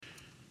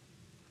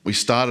We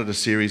started a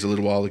series a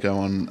little while ago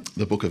on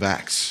the book of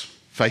Acts,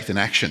 Faith in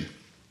Action.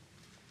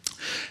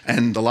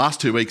 And the last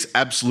 2 weeks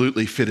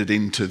absolutely fitted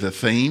into the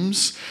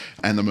themes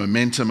and the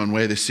momentum and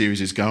where this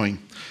series is going.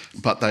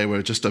 But they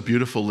were just a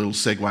beautiful little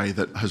segue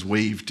that has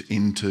weaved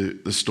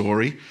into the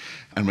story.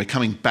 And we're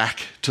coming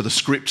back to the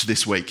script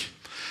this week.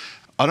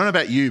 I don't know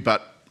about you,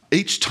 but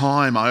each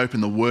time I open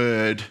the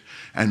Word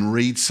and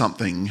read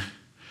something,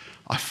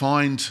 I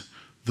find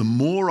the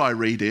more I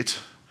read it,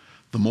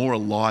 the more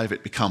alive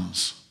it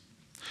becomes.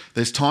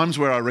 There's times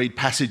where I read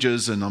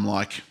passages and I'm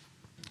like,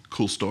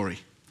 cool story.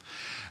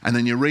 And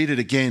then you read it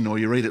again or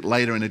you read it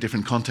later in a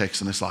different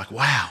context and it's like,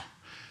 wow,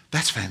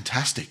 that's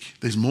fantastic.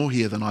 There's more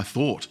here than I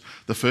thought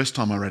the first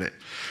time I read it.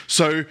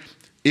 So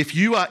if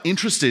you are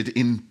interested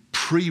in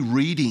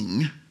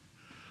pre-reading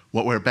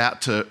what we're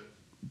about to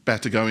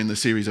go in the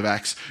series of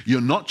Acts, you're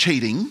not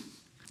cheating,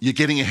 you're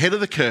getting ahead of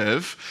the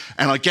curve,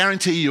 and I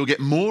guarantee you'll get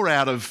more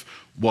out of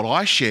what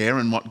I share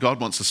and what God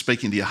wants to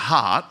speak into your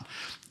heart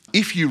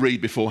if you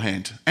read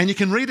beforehand. And you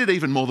can read it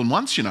even more than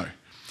once, you know.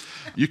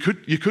 You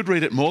could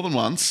read it more than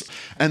once.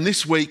 And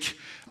this week,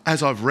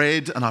 as I've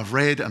read and I've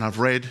read and I've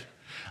read,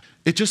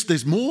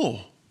 there's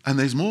more and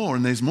there's more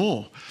and there's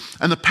more.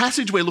 And the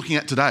passage we're looking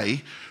at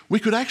today, we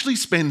could actually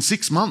spend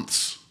 6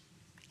 months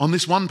on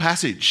this one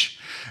passage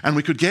and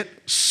we could get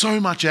so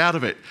much out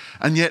of it.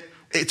 And yet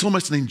it's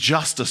almost an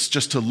injustice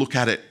just to look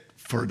at it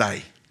for a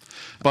day.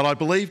 But I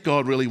believe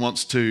God really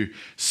wants to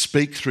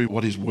speak through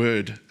what his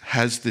word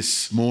has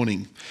this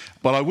morning.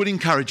 But I would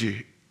encourage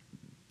you,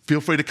 feel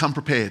free to come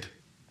prepared.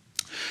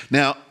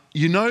 Now,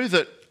 you know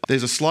that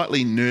there's a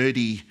slightly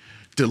nerdy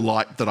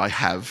delight that I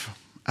have,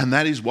 and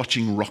that is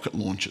watching rocket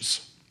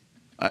launches.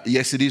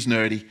 Yes, it is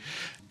nerdy,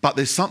 but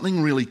there's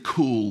something really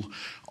cool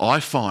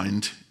I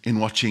find in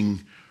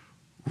watching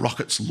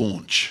rockets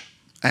launch.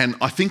 And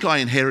I think I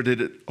inherited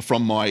it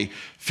from my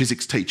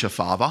physics teacher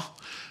father,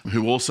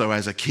 who also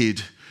as a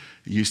kid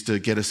used to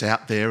get us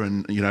out there.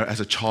 And, you know, as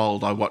a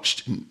child, I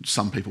watched,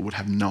 some people would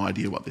have no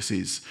idea what this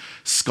is,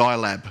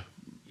 Skylab,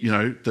 you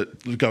know,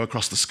 that go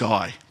across the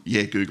sky.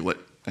 Yeah, Google it.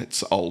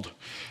 It's old.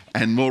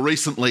 And more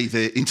recently,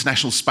 the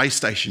International Space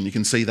Station, you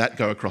can see that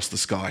go across the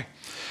sky.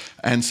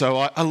 And so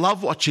I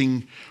love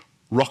watching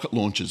rocket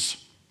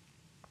launches.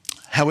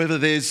 However,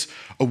 there's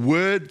a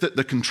word that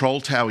the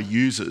control tower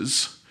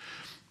uses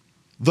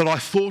that I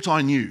thought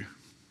I knew.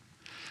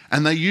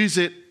 And they use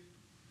it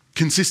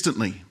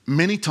consistently,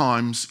 many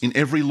times in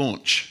every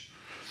launch.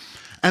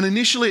 And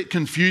initially it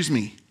confused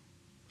me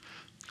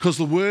because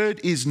the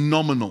word is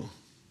nominal.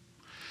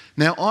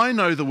 Now I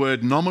know the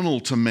word nominal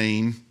to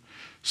mean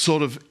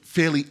sort of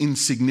fairly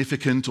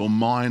insignificant or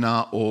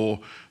minor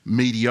or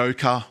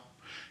mediocre.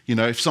 You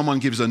know, if someone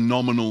gives a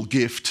nominal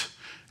gift,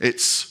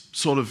 it's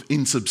sort of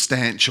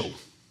insubstantial.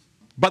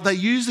 But they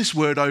use this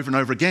word over and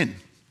over again.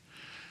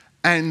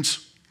 And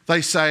they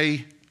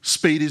say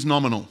speed is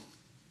nominal.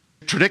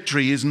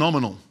 Trajectory is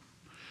nominal.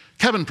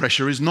 Cabin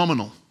pressure is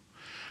nominal.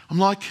 I'm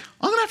like,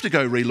 I'm going to have to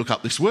go re-look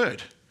up this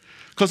word.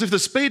 Because if the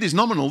speed is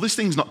nominal, this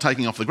thing's not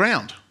taking off the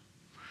ground.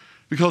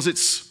 Because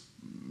it's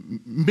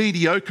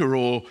mediocre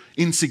or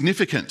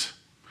insignificant.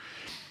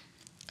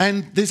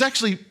 And there's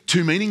actually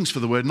two meanings for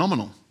the word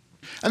nominal.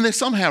 And they're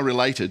somehow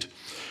related.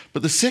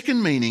 But the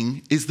second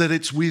meaning is that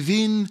it's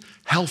within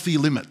healthy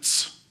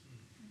limits.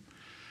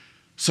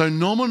 So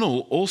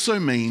nominal also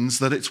means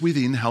that it's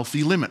within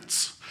healthy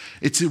limits.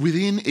 It's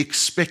within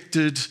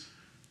expected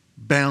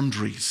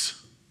boundaries.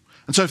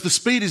 And so if the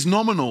speed is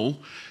nominal,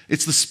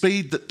 it's the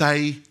speed that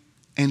they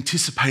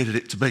anticipated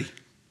it to be.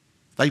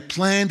 They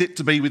planned it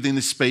to be within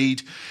this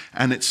speed,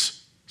 and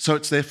it's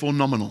therefore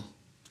nominal.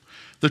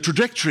 The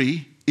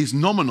trajectory is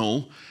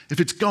nominal if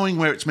it's going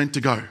where it's meant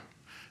to go.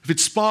 If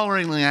it's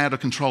spiraling out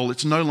of control,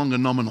 it's no longer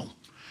nominal.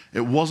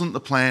 It wasn't the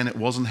plan, it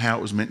wasn't how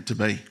it was meant to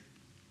be.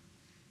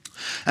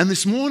 And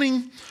this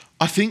morning,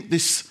 I think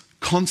this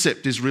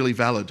concept is really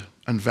valid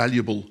and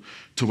valuable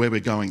to where we're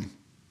going.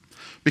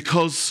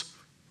 Because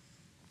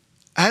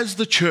as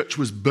the church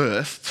was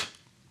birthed,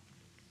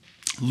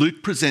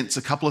 Luke presents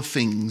a couple of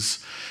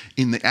things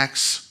in the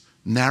Acts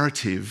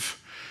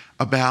narrative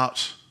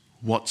about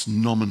what's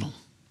nominal,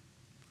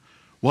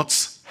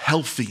 what's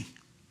healthy.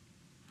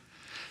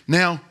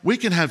 Now, we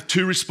can have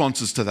two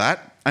responses to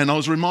that, and I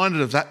was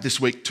reminded of that this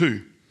week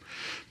too,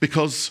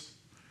 because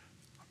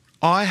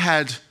I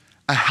had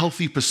a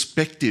healthy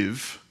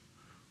perspective,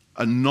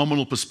 a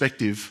nominal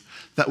perspective,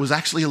 that was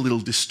actually a little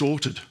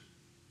distorted.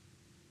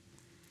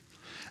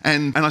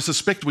 And I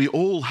suspect we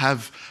all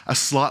have a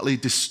slightly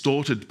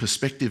distorted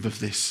perspective of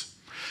this.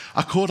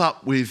 I caught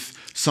up with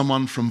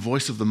someone from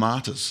Voice of the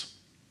Martyrs,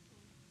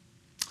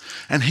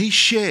 and he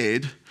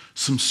shared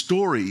some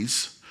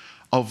stories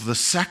of the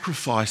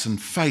sacrifice and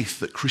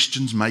faith that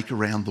Christians make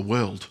around the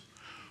world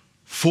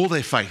for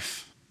their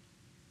faith,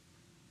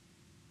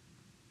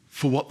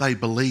 for what they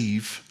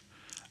believe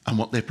and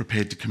what they're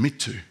prepared to commit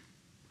to.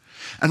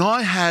 And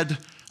I had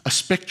a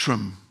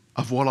spectrum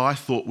of what I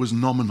thought was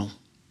nominal,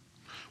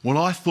 what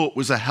I thought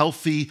was a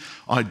healthy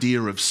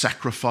idea of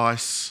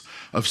sacrifice,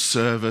 of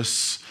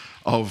service,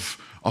 of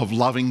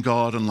loving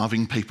God and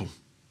loving people.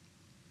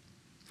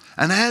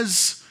 And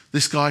as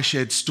this guy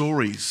shared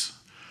stories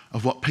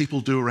of what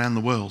people do around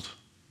the world,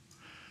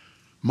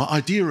 my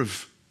idea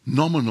of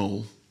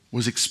nominal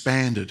was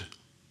expanded.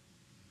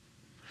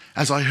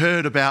 As I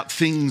heard about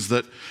things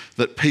that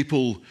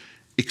people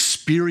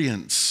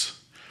experience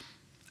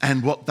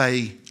and what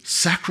they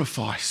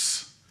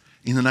sacrifice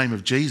in the name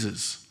of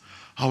Jesus,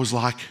 I was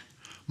like,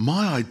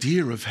 my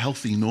idea of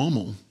healthy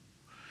normal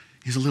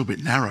is a little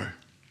bit narrow.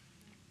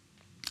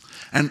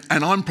 And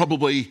I'm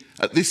probably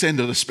at this end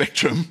of the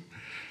spectrum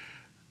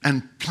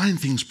and playing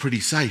things pretty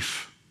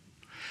safe.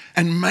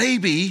 And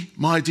maybe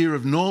my idea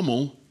of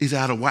normal is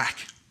out of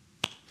whack.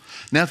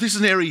 Now, if this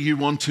is an area you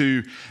want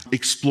to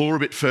explore a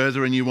bit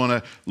further and you want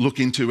to look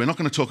into, we're not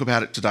going to talk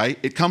about it today.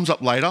 It comes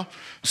up later.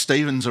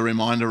 Stephen's a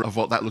reminder of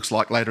what that looks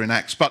like later in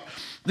Acts. But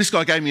this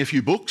guy gave me a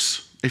few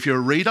books. If you're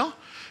a reader,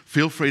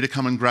 feel free to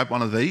come and grab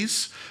one of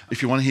these.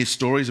 If you want to hear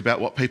stories about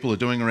what people are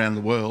doing around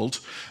the world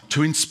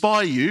to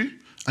inspire you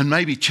and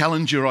maybe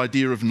challenge your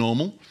idea of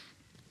normal,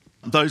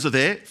 those are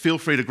there. Feel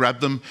free to grab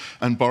them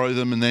and borrow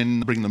them and then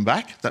bring them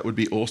back. That would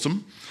be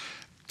awesome.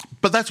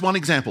 But that's one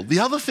example. The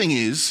other thing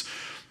is,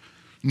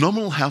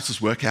 nominal houses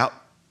work out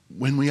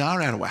when we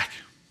are out of whack.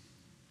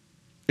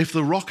 If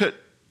the rocket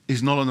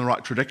is not on the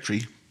right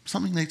trajectory,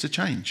 something needs to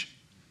change.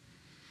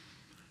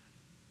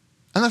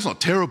 And that's not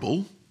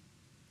terrible,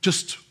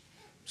 just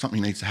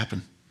something needs to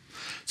happen.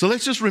 So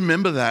let's just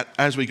remember that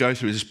as we go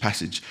through this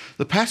passage.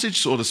 The passage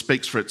sort of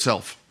speaks for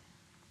itself.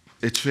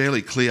 It's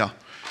fairly clear.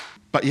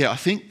 But yeah, I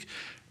think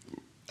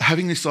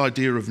having this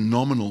idea of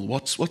nominal,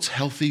 what's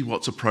healthy,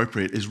 what's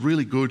appropriate, is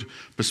really good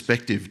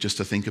perspective just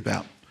to think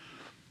about.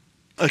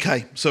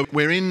 Okay, so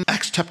we're in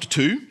Acts chapter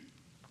 2.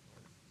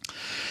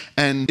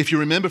 And if you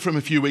remember from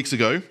a few weeks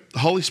ago, the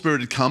Holy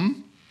Spirit had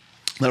come.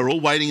 They were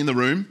all waiting in the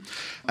room.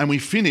 And we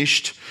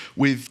finished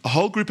with a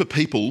whole group of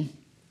people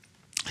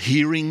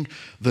hearing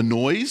the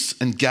noise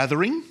and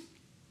gathering.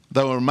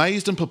 They were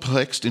amazed and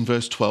perplexed in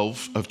verse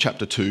 12 of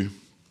chapter 2,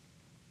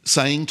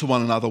 saying to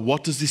one another,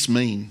 "What does this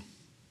mean?"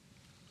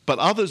 But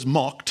others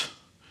mocked,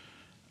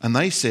 and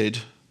they said,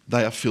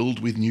 "They are filled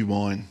with new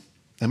wine.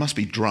 They must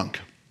be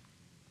drunk."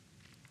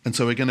 And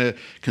so we're going to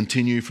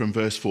continue from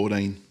verse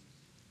 14.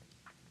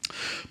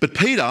 But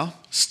Peter,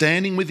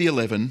 standing with the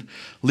 11,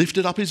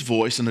 lifted up his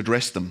voice and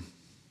addressed them.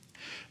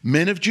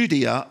 "Men of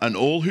Judea and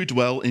all who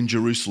dwell in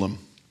Jerusalem,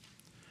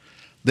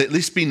 let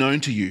this be known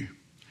to you,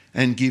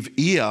 and give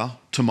ear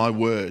to my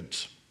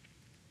words."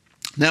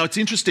 Now it's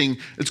interesting,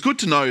 it's good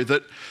to know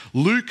that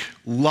Luke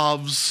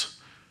loves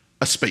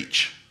a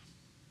speech.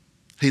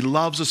 He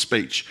loves a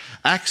speech.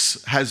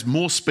 Acts has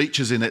more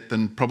speeches in it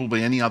than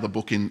probably any other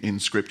book in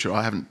Scripture.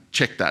 I haven't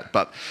checked that,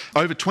 but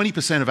over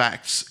 20% of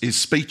Acts is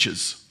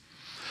speeches.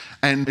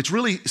 And it's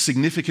really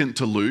significant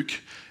to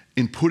Luke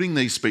in putting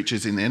these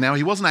speeches in there. Now,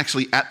 he wasn't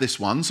actually at this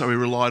one, so he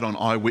relied on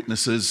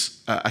eyewitnesses'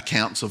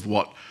 accounts of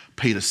what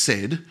Peter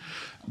said.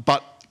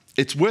 But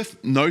it's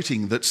worth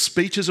noting that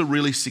speeches are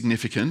really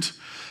significant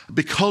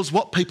because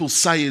what people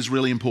say is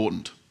really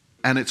important.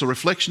 And it's a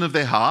reflection of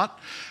their heart,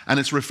 and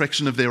it's a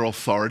reflection of their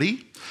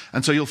authority.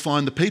 And so you'll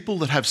find the people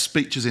that have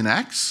speeches in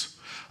Acts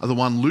are the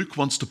one Luke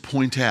wants to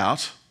point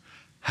out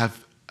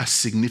have a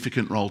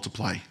significant role to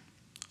play.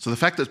 So the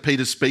fact that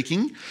Peter's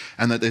speaking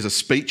and that there's a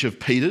speech of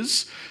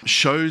Peter's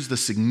shows the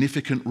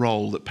significant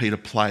role that Peter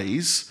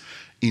plays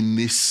in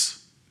this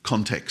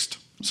context.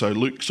 So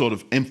Luke sort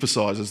of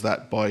emphasises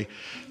that by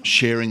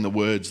sharing the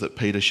words that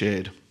Peter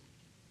shared.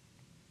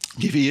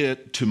 "Give ear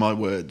to my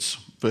words."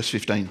 Verse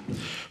 15.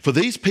 "For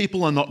these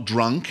people are not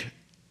drunk,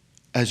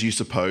 as you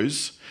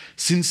suppose,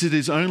 since it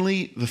is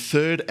only the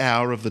 3rd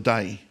hour of the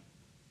day.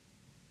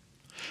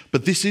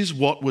 But this is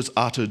what was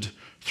uttered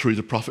through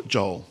the prophet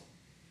Joel.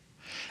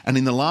 And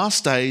in the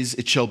last days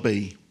it shall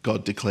be,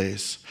 God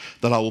declares,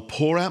 that I will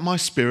pour out my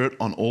spirit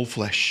on all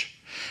flesh.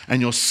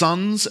 And your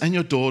sons and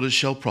your daughters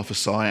shall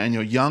prophesy, and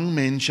your young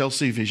men shall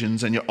see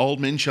visions, and your old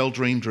men shall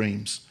dream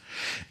dreams.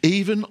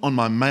 Even on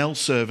my male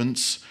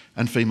servants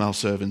and female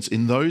servants,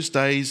 in those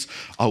days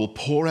I will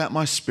pour out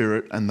my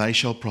spirit, and they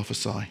shall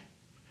prophesy.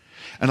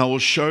 And I will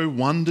show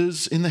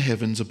wonders in the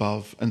heavens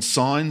above, and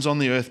signs on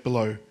the earth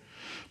below,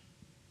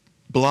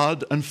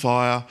 blood and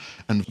fire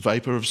and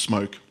vapour of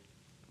smoke.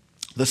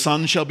 The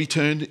sun shall be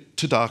turned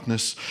to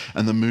darkness,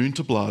 and the moon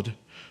to blood,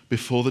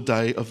 before the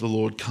day of the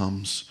Lord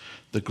comes,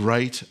 the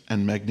great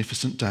and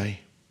magnificent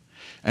day.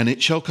 And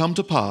it shall come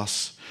to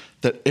pass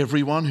that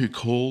everyone who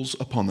calls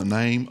upon the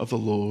name of the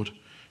Lord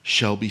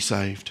shall be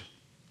saved."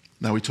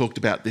 Now, we talked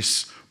about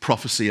this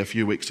prophecy a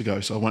few weeks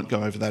ago, so I won't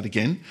go over that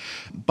again.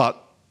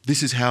 But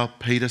this is how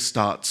Peter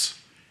starts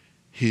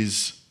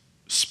his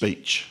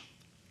speech.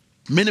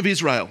 "Men of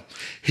Israel,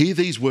 hear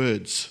these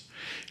words.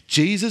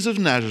 Jesus of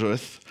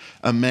Nazareth,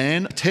 a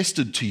man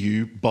attested to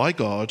you by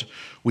God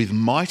with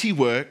mighty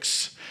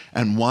works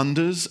and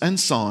wonders and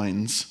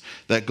signs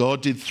that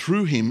God did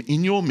through him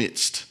in your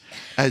midst,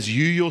 as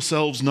you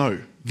yourselves know.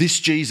 This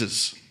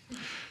Jesus."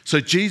 So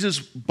Jesus,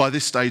 by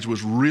this stage,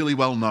 was really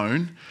well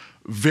known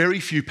very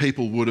few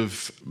people would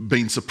have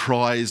been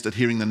surprised at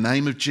hearing the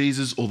name of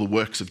Jesus or the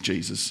works of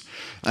Jesus.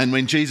 And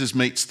when Jesus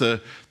meets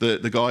the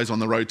guys on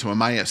the road to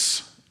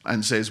Emmaus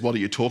and says, "What are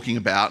you talking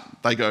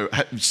about?" they go,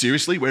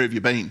 "Seriously, where have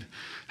you been?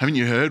 Haven't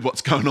you heard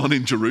what's going on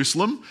in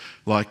Jerusalem?"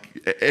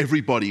 Like,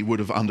 everybody would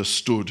have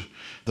understood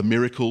the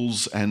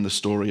miracles and the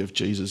story of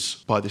Jesus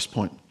by this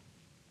point.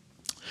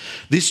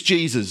 This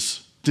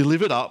Jesus,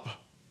 delivered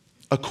up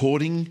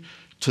according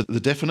to the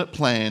definite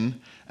plan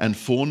and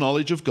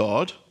foreknowledge of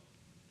God,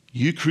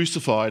 you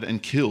crucified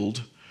and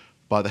killed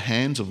by the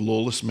hands of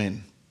lawless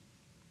men.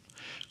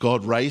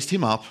 God raised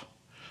him up,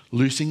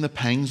 loosing the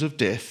pangs of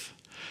death,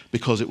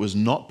 because it was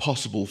not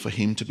possible for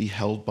him to be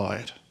held by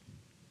it.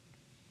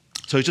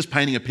 So he's just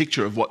painting a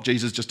picture of what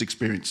Jesus just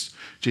experienced.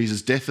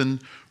 Jesus' death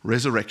and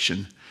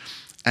resurrection,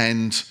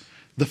 and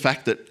the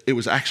fact that it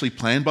was actually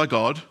planned by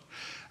God,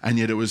 and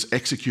yet it was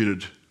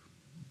executed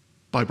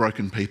by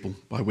broken people,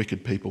 by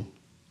wicked people.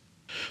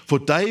 For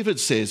David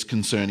says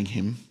concerning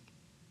him,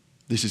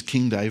 this is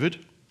King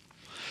David,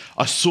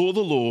 "I saw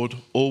the Lord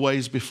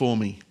always before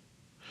me,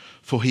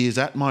 for he is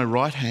at my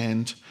right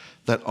hand,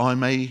 that I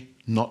may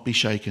not be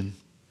shaken.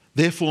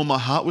 Therefore my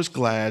heart was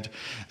glad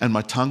and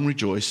my tongue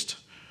rejoiced.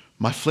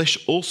 My flesh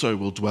also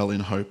will dwell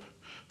in hope,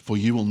 for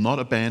you will not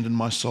abandon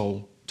my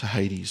soul to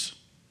Hades,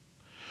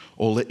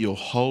 or let your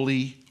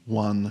Holy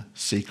One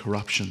see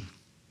corruption.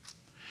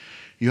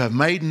 You have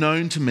made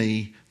known to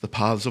me the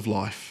paths of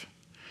life.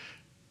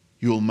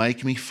 You will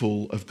make me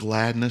full of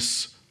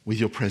gladness with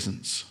your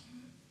presence.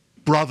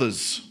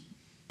 Brothers,"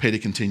 Peter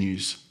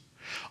continues,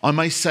 "I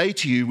may say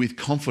to you with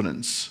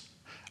confidence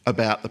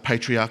about the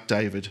patriarch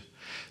David,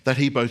 that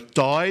he both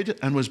died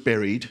and was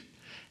buried,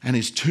 and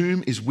his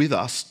tomb is with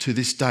us to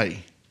this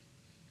day."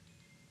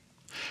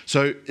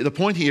 So the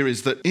point here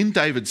is that in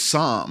David's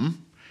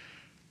psalm,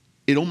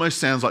 it almost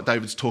sounds like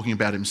David's talking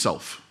about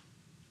himself.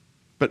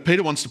 But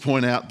Peter wants to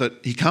point out that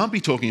he can't be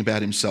talking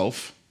about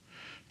himself,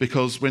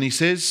 because when he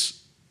says,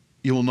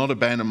 "You will not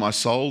abandon my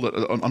soul," that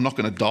I'm not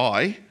going to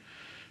die,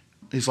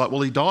 he's like,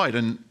 well, he died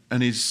and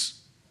is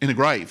in a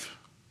grave.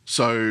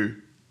 So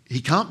he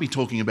can't be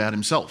talking about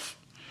himself.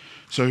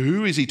 So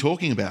who is he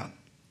talking about?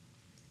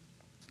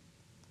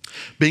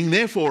 "Being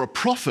therefore a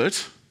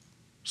prophet,"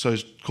 so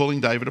he's calling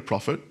David a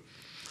prophet,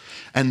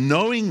 "and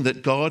knowing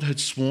that God had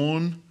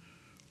sworn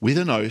with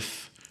an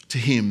oath to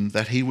him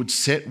that he would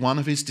set one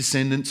of his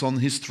descendants on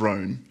his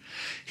throne,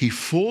 he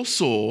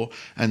foresaw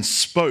and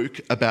spoke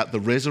about the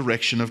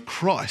resurrection of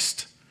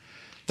Christ,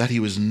 that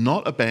he was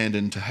not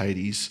abandoned to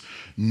Hades,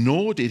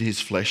 nor did his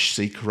flesh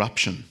see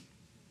corruption."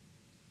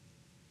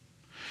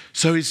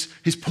 So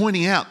he's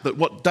pointing out that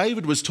what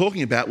David was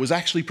talking about was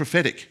actually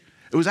prophetic.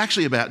 It was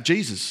actually about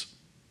Jesus.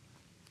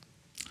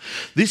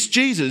 This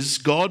Jesus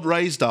God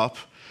raised up,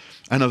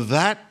 and of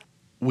that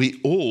we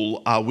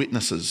all are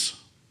witnesses.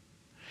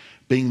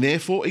 "Being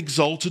therefore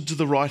exalted to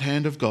the right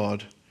hand of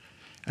God,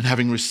 and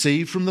having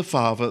received from the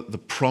Father the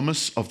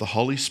promise of the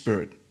Holy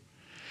Spirit,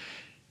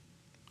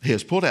 he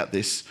has poured out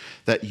this,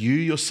 that you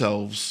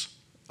yourselves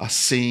are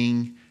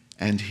seeing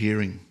and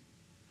hearing.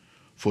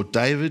 For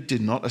David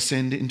did not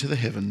ascend into the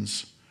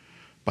heavens,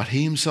 but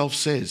he himself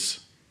says,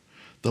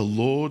 'The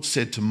Lord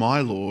said to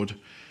my Lord,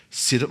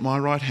 sit at my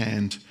right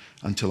hand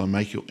until I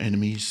make your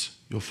enemies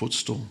your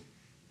footstool.'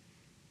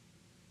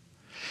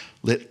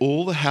 Let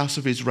all the house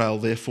of Israel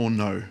therefore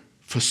know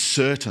for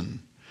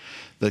certain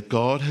that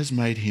God has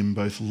made him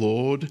both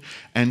Lord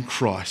and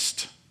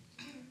Christ,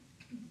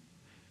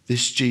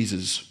 this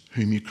Jesus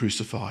whom you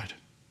crucified."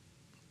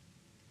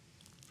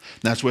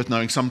 Now it's worth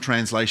knowing some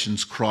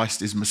translations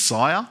Christ is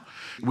Messiah.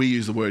 We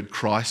use the word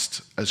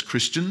Christ as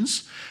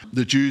Christians.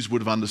 The Jews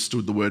would have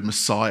understood the word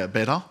Messiah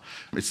better.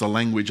 It's the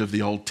language of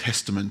the Old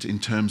Testament in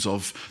terms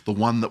of the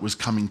one that was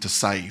coming to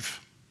save.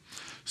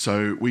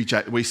 So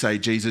we say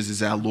Jesus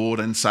is our Lord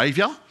and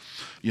Saviour.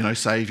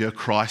 Saviour,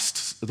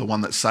 Christ, the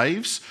one that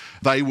saves.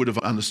 They would have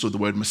understood the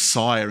word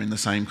Messiah in the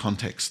same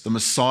context. The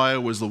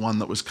Messiah was the one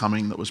that was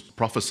coming, that was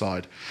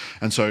prophesied.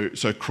 And so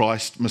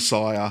Christ,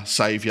 Messiah,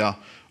 Saviour,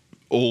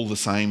 all the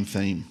same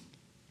theme.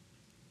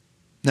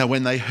 Now,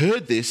 when they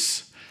heard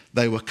this,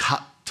 they were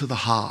cut to the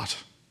heart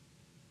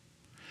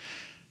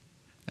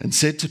and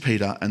said to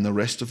Peter and the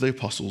rest of the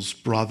apostles,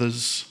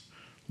 "Brothers,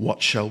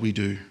 what shall we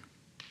do?"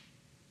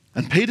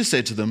 And Peter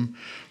said to them,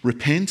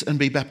 "Repent and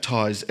be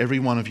baptized, every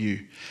one of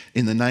you,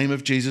 in the name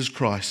of Jesus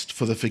Christ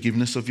for the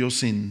forgiveness of your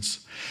sins,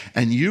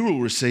 and you will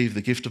receive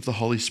the gift of the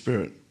Holy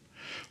Spirit.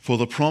 For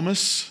the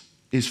promise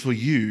is for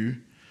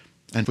you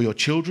and for your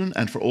children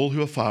and for all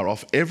who are far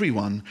off,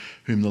 everyone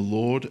whom the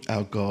Lord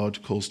our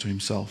God calls to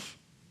himself."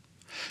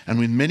 And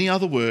with many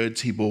other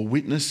words he bore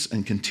witness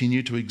and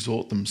continued to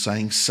exhort them,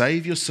 saying,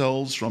 "Save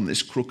yourselves from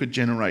this crooked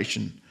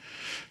generation."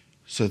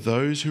 So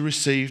those who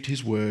received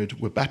his word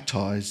were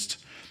baptized,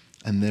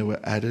 and there were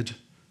added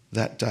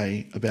that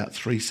day about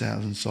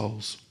 3,000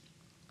 souls.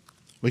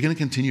 We're going to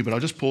continue, but I'll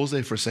just pause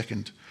there for a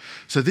second.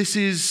 So this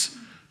is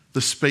the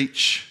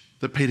speech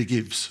that Peter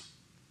gives.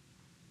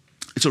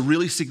 It's a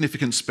really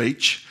significant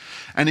speech,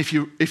 and if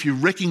you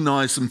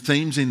recognise some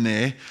themes in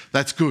there,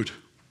 that's good.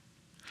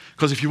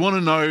 Because if you want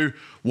to know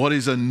what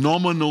is a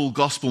nominal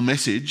gospel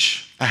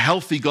message, a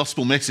healthy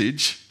gospel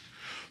message,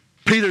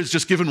 Peter has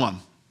just given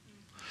one.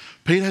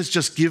 Peter has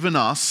just given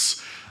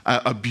us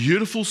a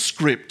beautiful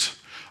script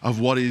of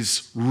what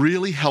is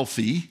really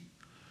healthy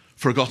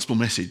for a gospel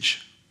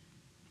message.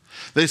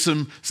 There's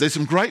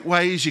some great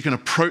ways you can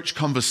approach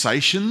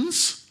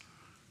conversations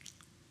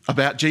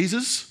about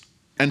Jesus,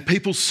 and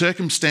people's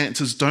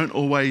circumstances don't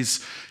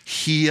always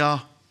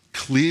hear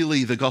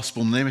clearly the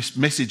gospel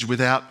message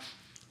without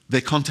their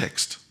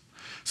context.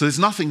 So there's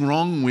nothing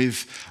wrong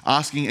with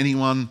asking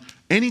anyone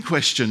any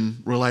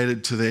question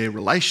related to their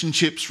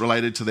relationships,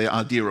 related to their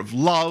idea of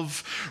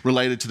love,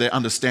 related to their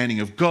understanding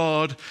of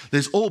God.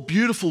 There's all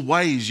beautiful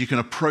ways you can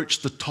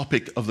approach the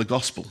topic of the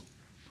gospel.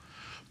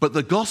 But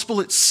the gospel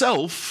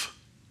itself,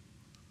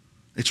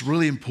 it's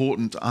really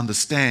important to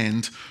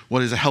understand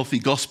what is a healthy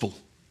gospel.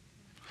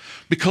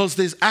 Because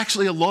there's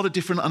actually a lot of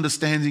different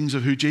understandings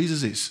of who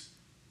Jesus is.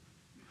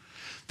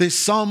 There's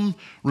some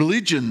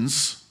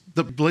religions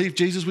that believe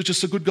Jesus was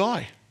just a good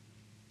guy,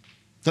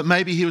 that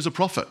maybe he was a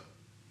prophet.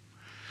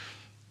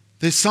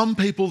 There's some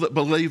people that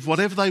believe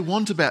whatever they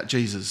want about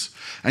Jesus,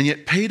 and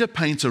yet Peter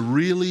paints a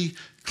really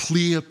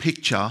clear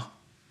picture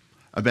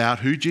about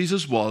who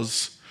Jesus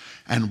was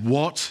and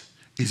what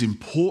is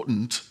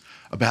important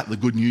about the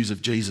good news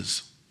of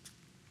Jesus.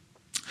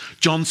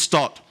 John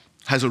Stott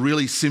has a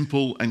really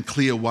simple and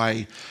clear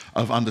way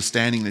of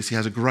understanding this. He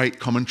has a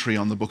great commentary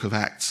on the book of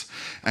Acts,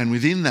 and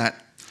within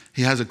that,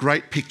 he has a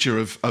great picture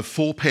of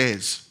 4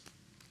 pairs.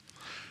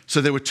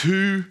 So there were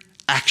 2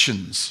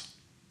 actions.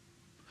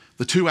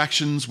 The 2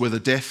 actions were the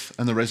death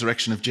and the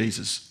resurrection of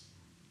Jesus.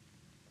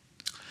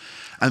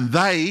 And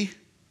they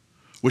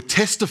were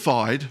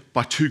testified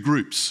by 2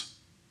 groups,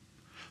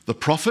 the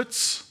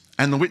prophets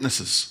and the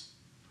witnesses.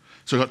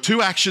 So we've got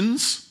 2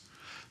 actions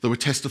that were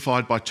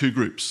testified by 2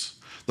 groups,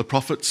 the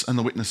prophets and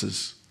the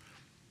witnesses,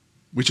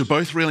 which are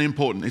both really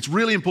important. It's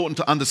really important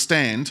to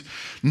understand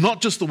not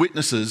just the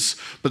witnesses,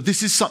 but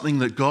this is something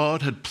that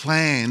God had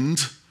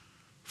planned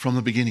from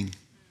the beginning.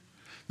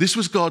 This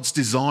was God's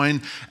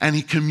design, and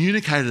he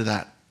communicated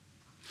that.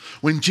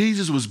 When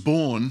Jesus was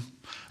born,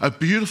 a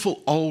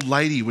beautiful old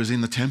lady was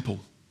in the temple,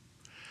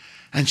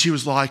 and she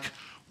was like,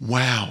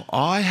 wow,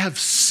 I have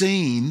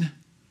seen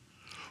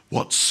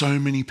what so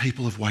many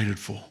people have waited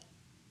for.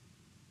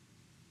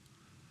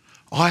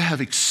 I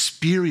have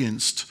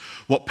experienced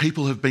what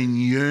people have been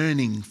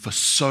yearning for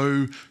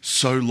so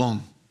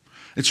long.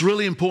 It's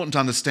really important to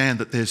understand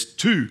that there's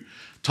 2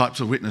 types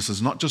of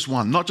witnesses, not just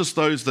one, not just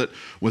those that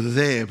were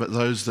there, but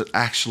those that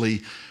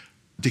actually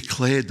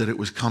declared that it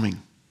was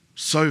coming.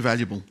 So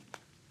valuable.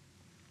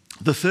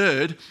 The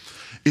third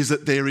is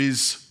that there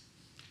is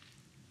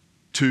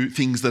 2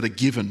 things that are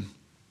given.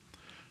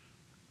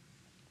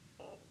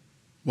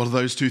 What are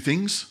those 2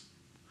 things?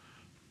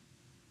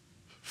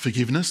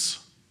 Forgiveness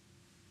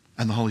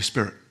and the Holy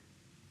Spirit.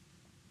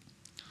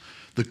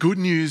 The good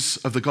news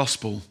of the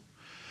gospel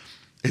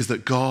is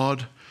that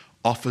God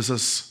offers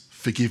us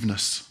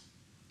forgiveness,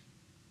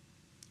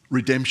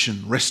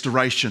 redemption,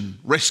 restoration,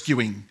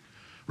 rescuing,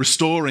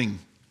 restoring,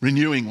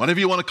 renewing, whatever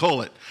you want to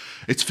call it.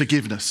 It's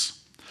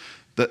forgiveness.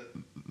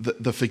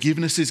 The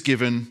forgiveness is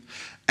given,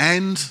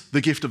 and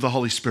the gift of the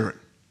Holy Spirit.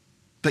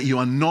 That you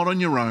are not on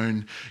your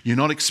own, you're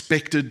not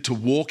expected to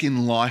walk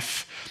in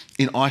life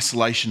in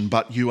isolation,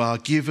 but you are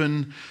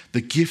given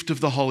the gift of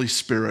the Holy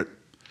Spirit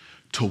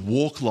to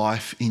walk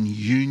life in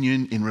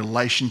union, in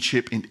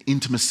relationship, in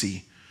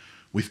intimacy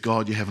with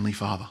God, your Heavenly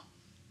Father.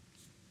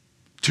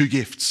 2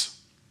 gifts.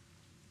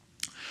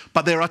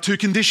 But there are 2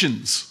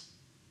 conditions.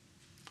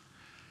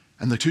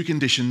 And the 2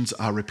 conditions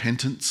are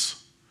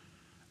repentance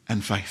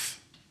and faith.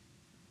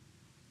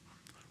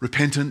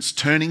 Repentance,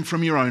 turning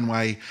from your own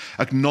way,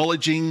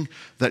 acknowledging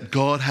that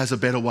God has a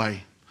better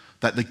way,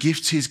 that the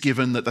gifts he's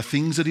given, that the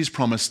things that he's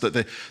promised,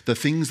 that the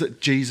things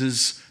that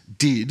Jesus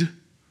did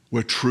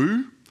were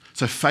true.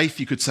 So faith,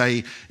 you could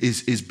say,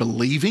 is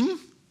believing.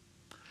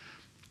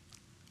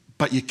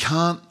 But you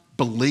can't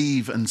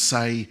believe and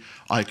say,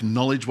 I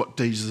acknowledge what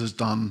Jesus has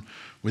done,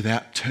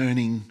 without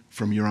turning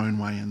from your own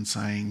way and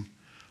saying,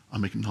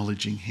 I'm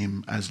acknowledging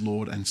him as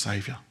Lord and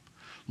Saviour.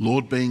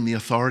 Lord being the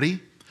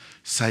authority,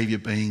 Saviour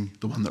being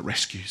the one that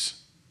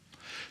rescues.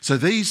 So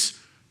these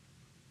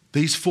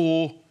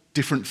 4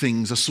 different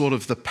things are sort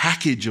of the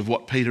package of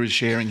what Peter is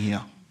sharing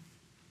here.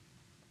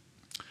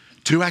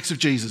 2 acts of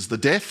Jesus, the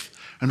death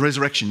and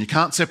resurrection. You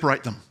can't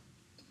separate them.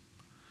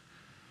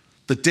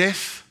 The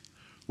death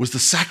was the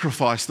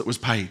sacrifice that was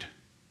paid.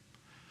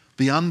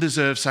 The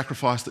undeserved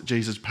sacrifice that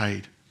Jesus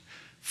paid.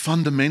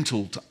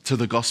 Fundamental to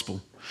the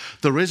gospel.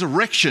 The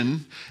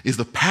resurrection is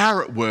the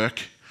power at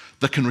work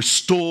that can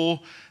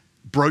restore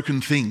broken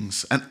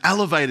things and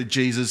elevated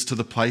Jesus to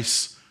the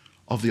place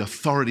of the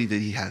authority that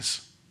he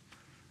has.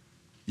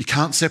 You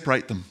can't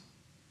separate them.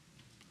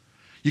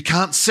 You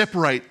can't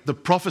separate the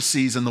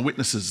prophecies and the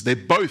witnesses. They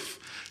both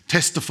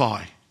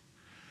testify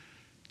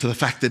to the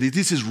fact that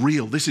this is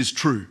real, this is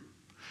true.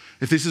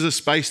 If this is a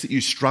space that you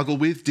struggle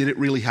with, did it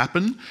really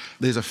happen?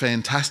 There's a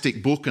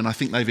fantastic book, and I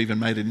think they've even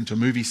made it into a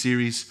movie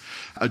series.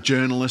 A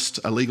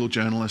legal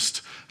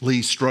journalist,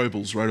 Lee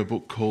Strobel's, wrote a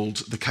book called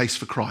The Case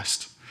for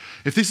Christ.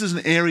 If this is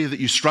an area that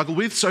you struggle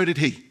with, so did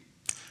he.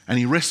 And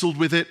he wrestled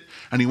with it,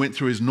 and he went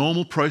through his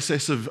normal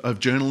process of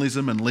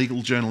journalism and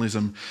legal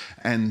journalism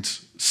and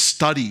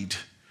studied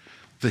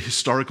the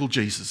historical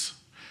Jesus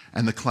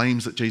and the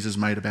claims that Jesus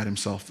made about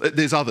himself.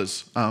 There's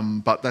others,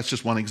 but that's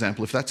just one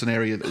example. If that's an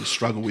area that you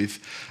struggle with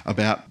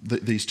about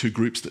these two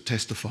groups that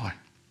testify.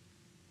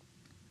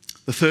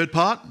 The third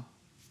part,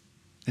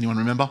 anyone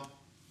remember?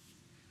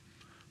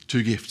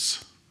 Two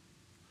gifts.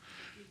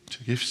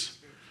 Two gifts.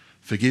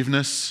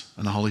 Forgiveness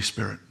and the Holy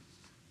Spirit.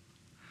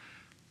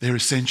 They're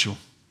essential.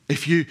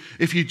 If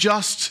you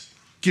just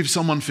give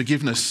someone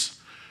forgiveness,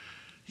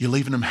 you're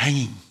leaving them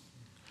hanging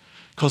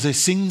because their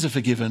sins are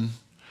forgiven,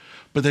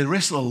 but the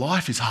rest of the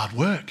life is hard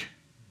work.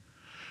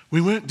 We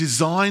weren't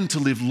designed to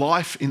live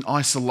life in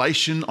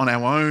isolation on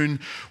our own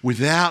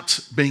without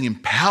being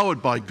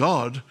empowered by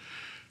God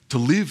to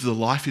live the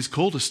life He's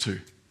called us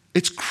to.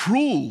 It's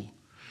cruel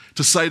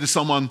to say to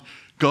someone,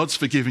 God's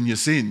forgiven your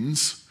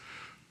sins,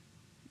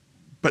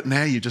 but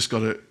now you've just got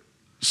to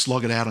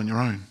slog it out on your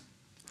own.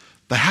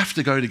 They have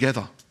to go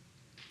together.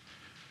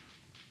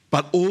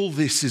 But all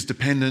this is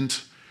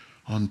dependent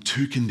on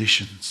two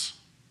conditions: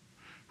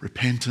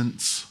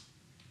 repentance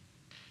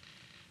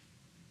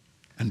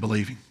and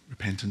believing.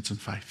 Repentance and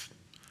faith.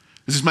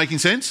 Is this making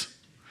sense?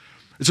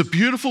 It's a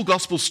beautiful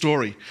gospel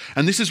story.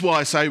 And this is why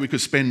I say we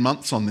could spend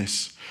months on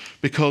this,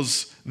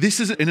 because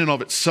this is in and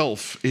of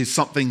itself is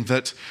something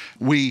that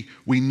we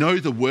know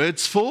the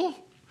words for,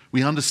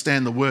 we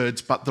understand the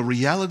words, but the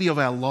reality of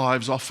our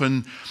lives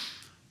often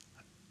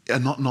are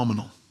not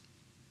nominal.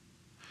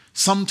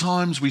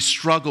 Sometimes we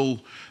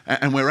struggle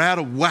and we're out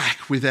of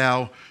whack with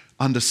our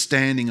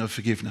understanding of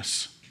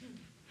forgiveness.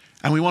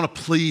 And we want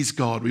to please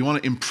God. We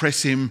want to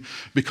impress Him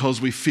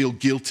because we feel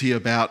guilty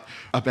about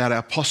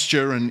our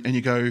posture. And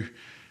you go,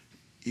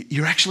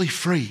 you're actually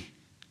free.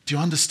 Do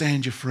you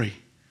understand you're free?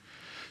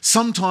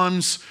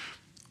 Sometimes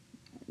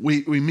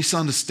we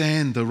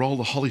misunderstand the role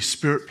the Holy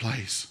Spirit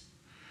plays.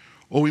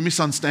 Or we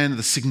misunderstand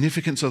the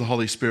significance of the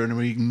Holy Spirit and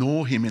we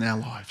ignore Him in our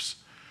lives.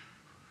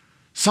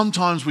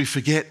 Sometimes we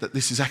forget that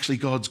this is actually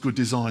God's good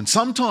design.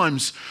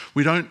 Sometimes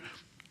we don't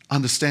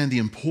understand the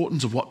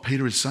importance of what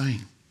Peter is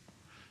saying.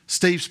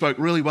 Steve spoke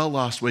really well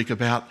last week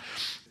about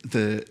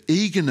the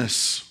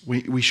eagerness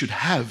we should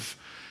have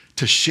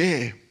to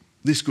share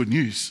this good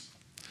news.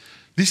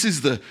 This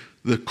is the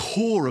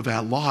core of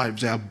our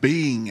lives, our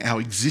being, our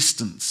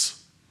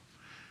existence.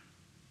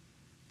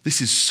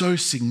 This is so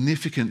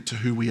significant to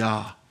who we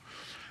are.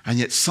 And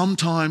yet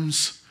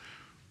sometimes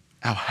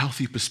our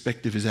healthy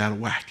perspective is out of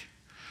whack.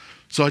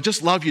 So I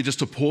just love you just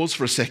to pause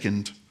for a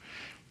second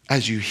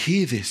as you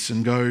hear this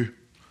and go,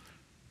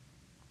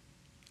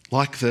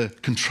 like the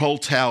control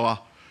tower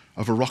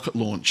of a rocket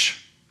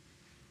launch,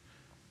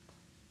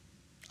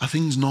 are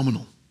things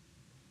nominal?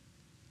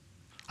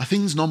 Are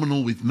things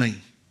nominal with me?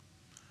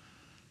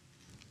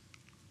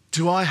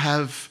 Do I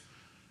have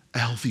a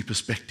healthy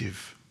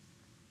perspective?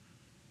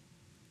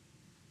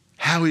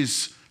 How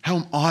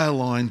am I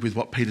aligned with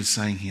what Peter's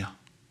saying here?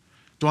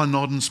 Do I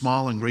nod and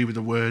smile and agree with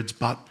the words,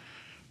 but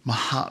my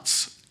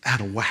heart's out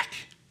of whack?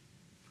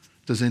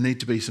 Does there need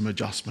to be some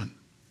adjustment?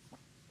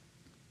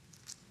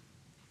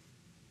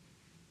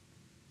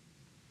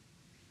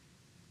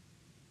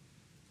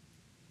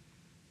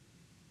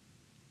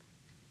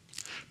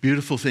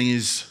 Beautiful thing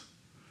is,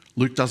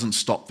 Luke doesn't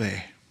stop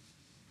there.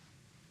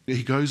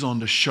 He goes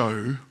on to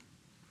show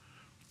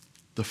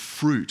the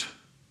fruit,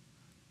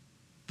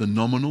 the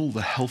nominal,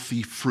 the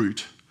healthy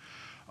fruit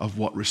of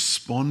what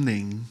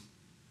responding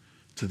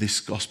to this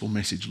gospel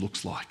message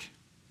looks like.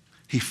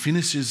 He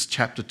finishes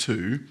chapter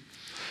 2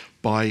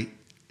 by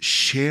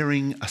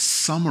sharing a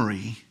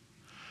summary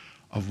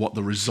of what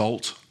the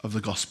result of the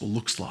gospel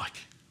looks like.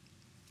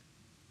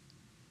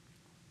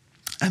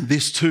 And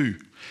this too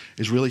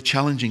is really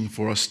challenging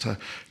for us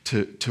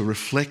to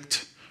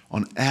reflect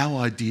on our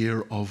idea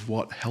of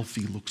what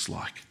healthy looks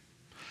like.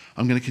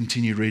 I'm going to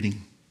continue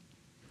reading.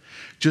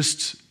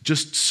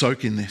 Just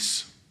soak in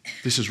this.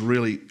 This is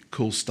really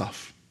cool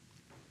stuff.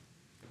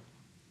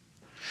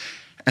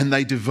 And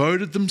they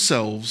devoted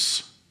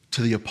themselves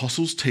to the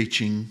apostles'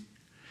 teaching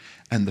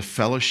and the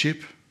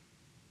fellowship,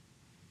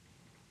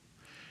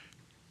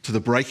 to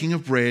the breaking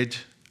of bread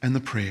and the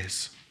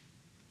prayers.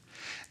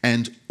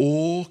 And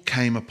awe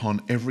came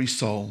upon every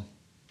soul,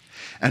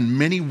 and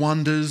many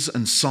wonders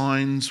and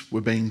signs were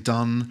being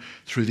done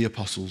through the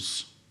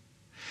apostles.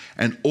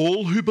 And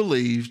all who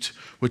believed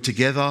were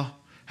together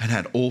and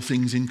had all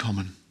things in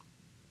common.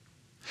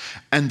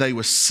 And they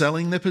were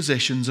selling their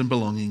possessions and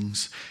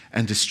belongings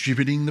and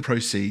distributing the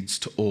proceeds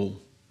to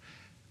all,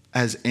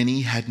 as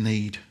any had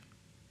need.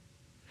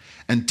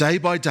 And day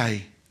by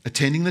day,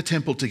 attending the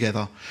temple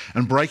together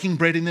and breaking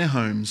bread in their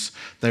homes,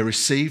 they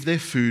received their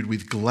food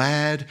with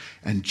glad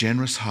and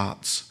generous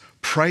hearts,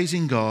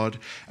 praising God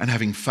and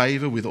having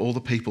favour with all the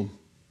people.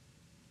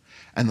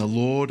 And the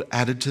Lord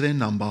added to their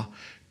number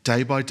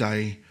day by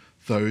day,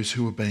 those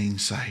who were being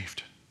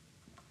saved.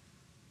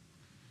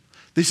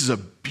 This is a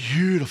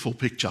beautiful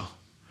picture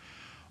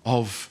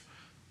of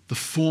the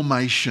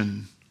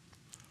formation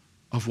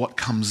of what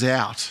comes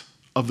out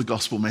of the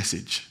gospel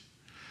message.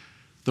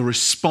 The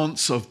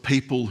response of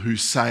people who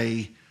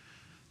say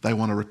they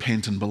want to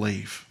repent and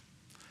believe.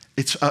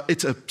 It's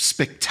a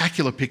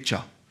spectacular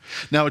picture.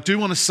 Now, I do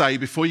want to say,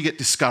 before you get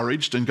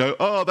discouraged and go,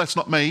 oh, that's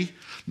not me,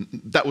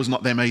 that was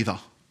not them either.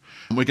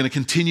 And we're going to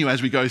continue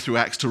as we go through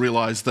Acts to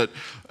realise that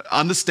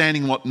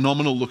understanding what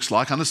nominal looks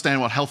like, understand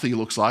what healthy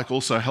looks like,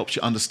 also helps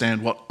you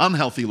understand what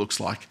unhealthy looks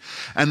like.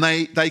 And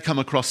they come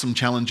across some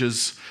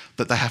challenges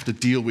that they have to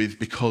deal with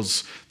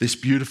because this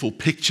beautiful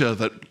picture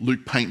that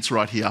Luke paints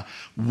right here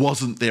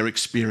wasn't their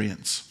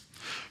experience.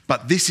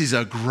 But this is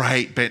a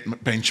great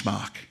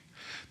benchmark.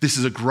 This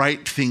is a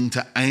great thing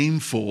to aim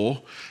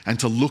for and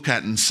to look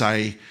at and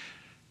say,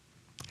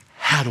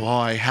 how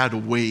do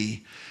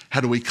we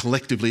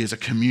collectively as a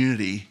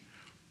community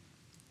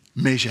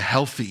measure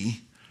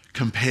healthy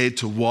compared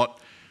to what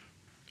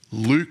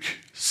Luke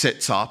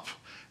sets up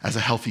as a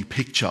healthy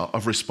picture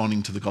of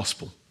responding to the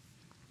gospel?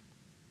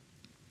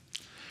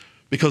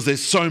 Because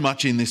there's so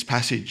much in this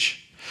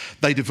passage.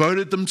 They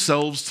devoted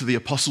themselves to the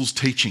apostles'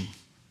 teaching.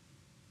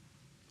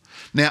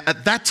 Now,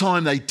 at that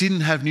time, they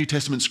didn't have New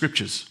Testament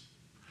scriptures.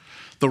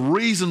 The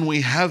reason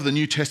we have the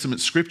New Testament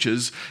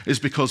scriptures is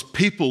because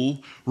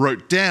people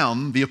wrote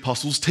down the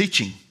apostles'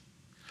 teaching.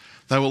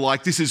 They were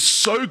like, this is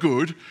so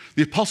good,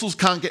 the apostles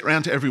can't get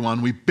round to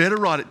everyone. We better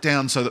write it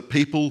down so that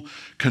people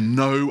can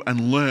know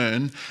and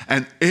learn,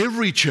 and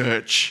every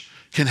church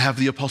can have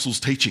the apostles'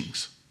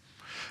 teachings.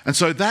 And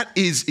so that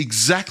is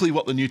exactly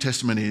what the New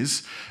Testament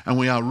is, and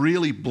we are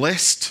really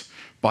blessed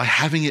by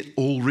having it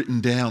all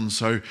written down.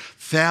 So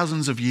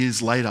thousands of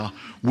years later,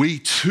 we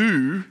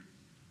too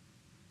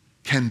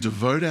can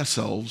devote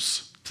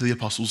ourselves to the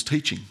apostles'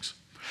 teachings.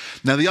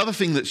 Now, the other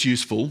thing that's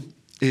useful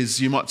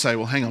is you might say,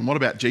 well, hang on, what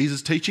about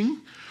Jesus'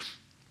 teaching?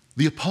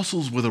 The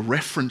apostles were the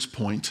reference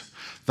point.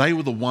 They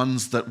were the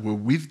ones that were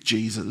with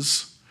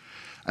Jesus.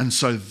 And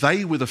so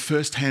they were the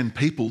first-hand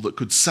people that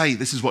could say,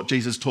 this is what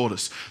Jesus taught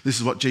us. This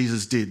is what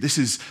Jesus did. This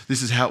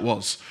is how it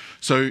was.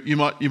 So you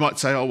might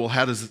say, oh, well,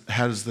 how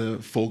does the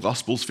four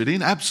Gospels fit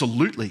in?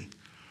 Absolutely.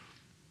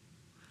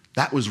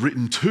 That was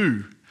written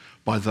too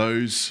by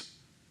those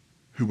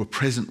who were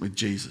present with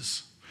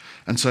Jesus.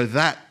 And so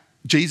that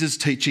Jesus'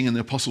 teaching and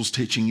the apostles'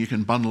 teaching you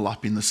can bundle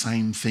up in the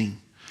same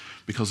thing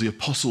because the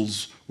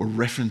apostles were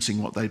referencing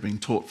what they'd been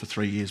taught for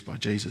 3 years by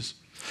Jesus.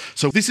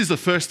 So this is the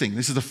first thing.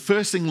 This is the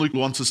first thing Luke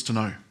wants us to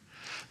know.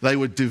 They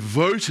were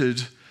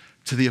devoted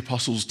to the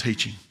apostles'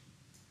 teaching.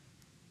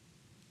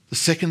 The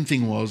second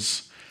thing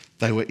was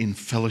they were in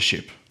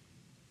fellowship.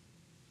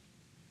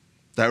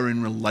 They were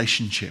in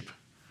relationship.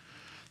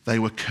 They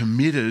were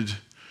committed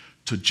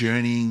to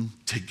journeying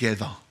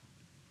together.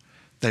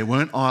 They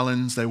weren't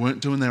islands. They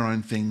weren't doing their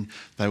own thing.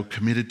 They were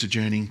committed to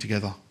journeying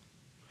together.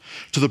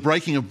 To the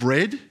breaking of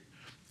bread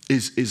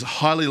is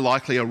highly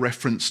likely a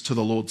reference to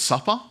the Lord's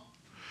Supper.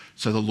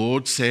 So the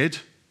Lord said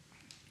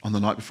on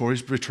the night before he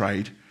was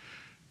betrayed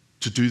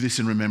to do this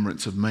in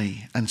remembrance of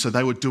me. And so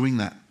they were doing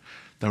that.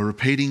 They were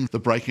repeating the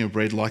breaking of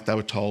bread like they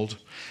were told,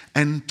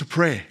 and to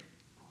prayer.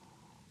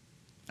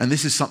 And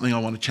this is something I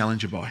want to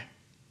challenge you by.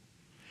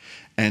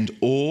 And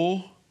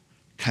awe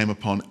came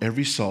upon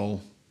every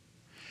soul.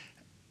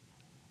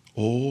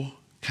 Awe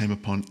came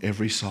upon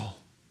every soul.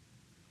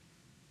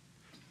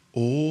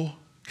 Awe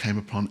came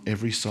upon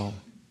every soul.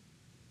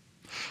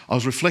 I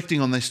was reflecting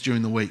on this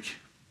during the week.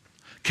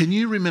 Can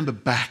you remember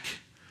back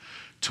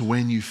to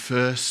when you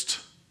first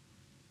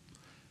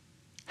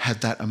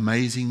had that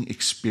amazing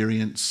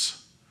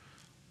experience,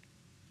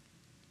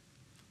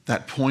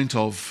 that point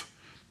of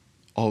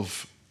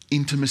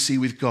intimacy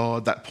with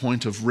God, that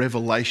point of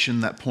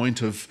revelation, that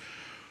point of,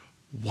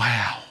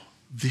 wow,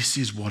 this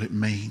is what it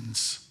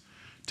means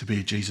to be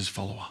a Jesus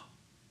follower.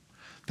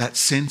 That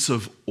sense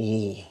of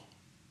awe,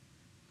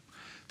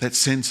 that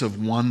sense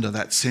of wonder,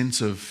 that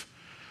sense of,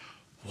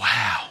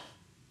 wow.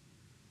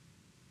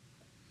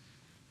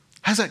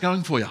 How's that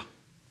going for you?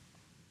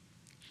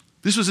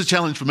 This was a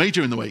challenge for me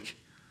during the week.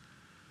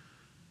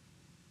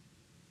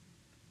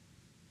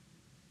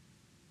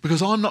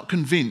 Because I'm not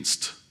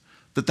convinced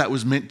that that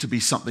was meant to be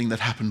something that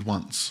happened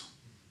once.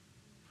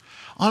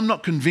 I'm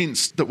not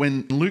convinced that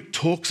when Luke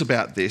talks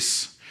about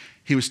this,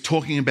 he was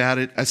talking about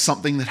it as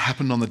something that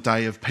happened on the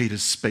day of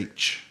Peter's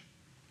speech.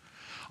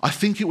 I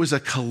think it was a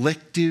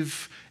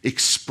collective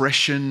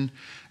expression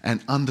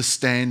and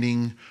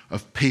understanding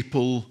of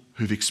people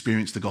who've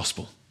experienced the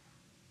gospel.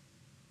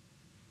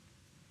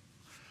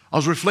 I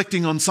was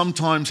reflecting on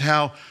sometimes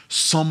how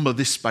somber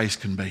this space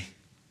can be.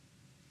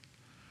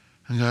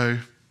 And go,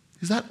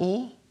 is that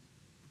awe?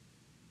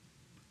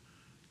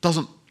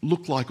 Doesn't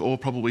look like awe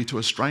probably to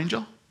a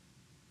stranger.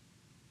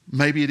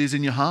 Maybe it is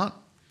in your heart.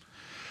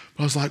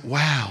 But I was like,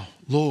 wow,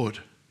 Lord,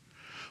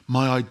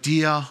 my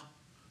idea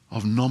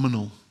of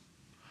nominal,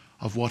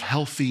 of what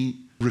healthy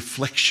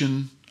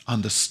reflection,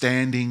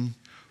 understanding,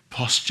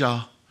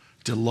 posture,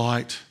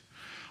 delight,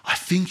 I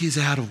think is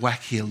out of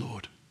whack here,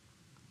 Lord.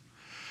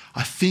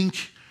 I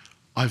think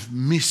I've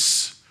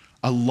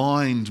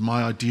misaligned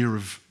my idea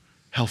of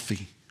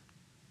healthy.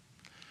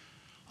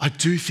 I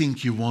do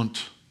think you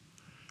want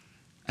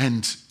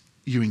and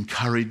you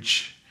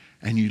encourage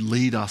and you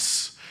lead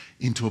us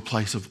into a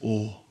place of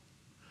awe.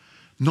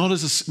 Not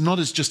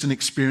as just an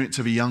experience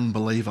of a young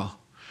believer,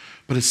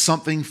 but as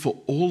something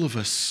for all of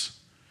us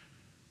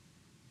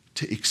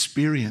to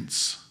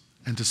experience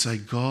and to say,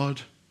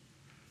 God,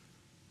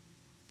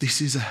 this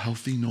is a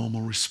healthy,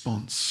 normal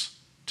response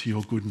to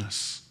your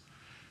goodness,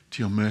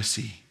 to your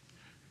mercy,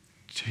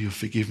 to your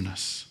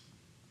forgiveness.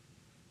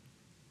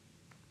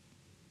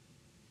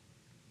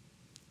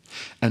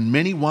 And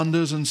many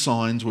wonders and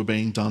signs were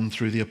being done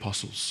through the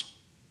apostles.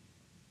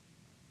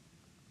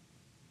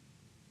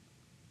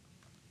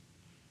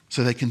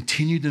 So they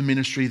continued the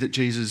ministry that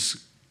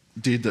Jesus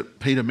did, that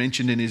Peter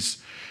mentioned in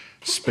his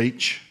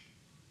speech.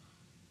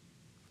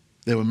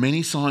 There were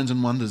many signs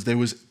and wonders. There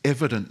was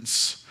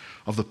evidence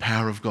of the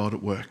power of God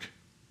at work.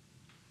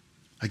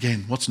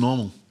 Again, what's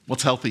normal?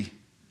 What's healthy?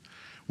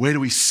 Where do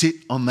we sit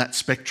on that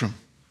spectrum?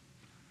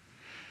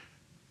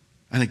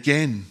 And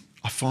again,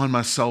 I find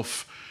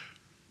myself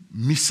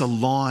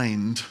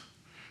misaligned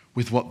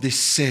with what this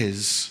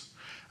says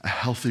a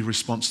healthy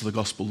response to the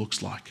gospel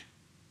looks like.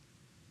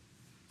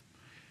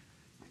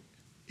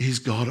 Is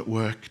God at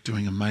work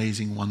doing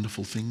amazing,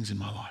 wonderful things in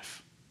my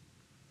life?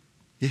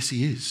 Yes,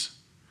 he is.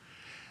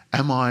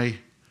 Am I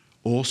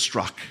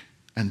awestruck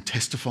and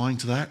testifying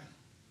to that?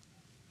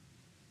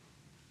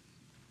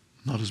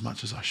 Not as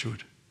much as I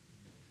should.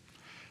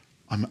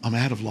 I'm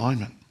out of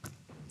alignment.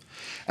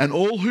 And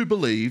all who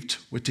believed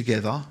were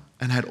together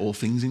and had all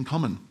things in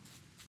common.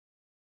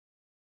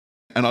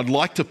 And I'd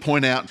like to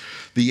point out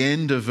the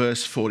end of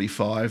verse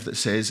 45 that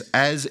says,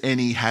 as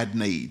any had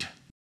need.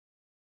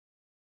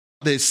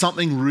 There's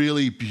something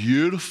really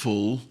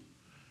beautiful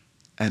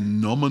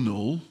and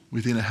nominal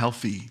within a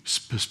healthy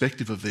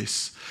perspective of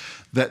this,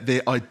 that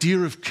their idea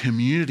of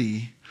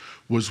community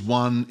was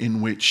one in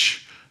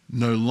which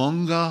no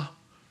longer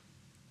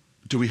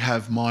do we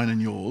have mine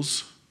and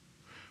yours,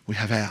 we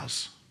have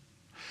ours.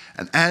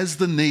 And as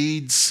the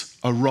needs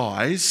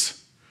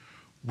arise,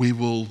 we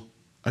will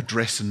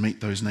address and meet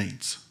those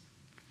needs.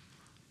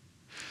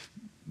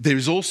 There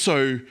is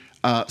also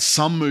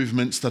some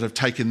movements that have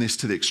taken this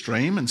to the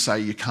extreme and say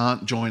you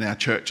can't join our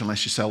church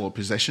unless you sell all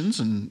possessions,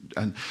 and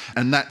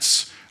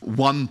that's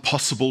one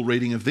possible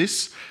reading of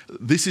this.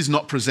 This is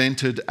not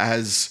presented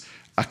as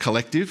a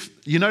collective.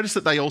 You notice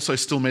that they also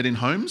still met in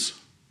homes?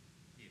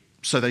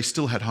 So they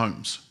still had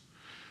homes.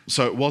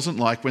 So it wasn't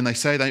like when they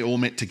say they all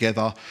met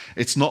together,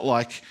 it's not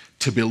like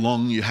to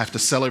belong you have to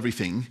sell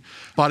everything.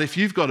 But if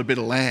you've got a bit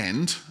of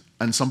land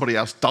and somebody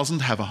else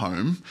doesn't have a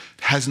home,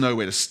 has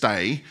nowhere to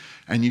stay,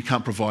 and you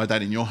can't provide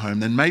that in your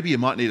home, then maybe you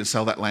might need to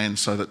sell that land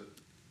so that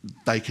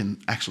they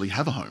can actually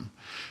have a home.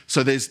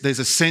 So there's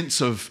a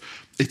sense of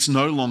it's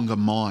no longer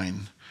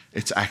mine,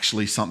 it's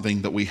actually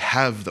something that we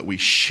have, that we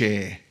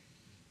share.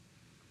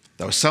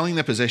 They were selling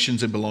their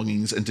possessions and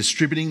belongings and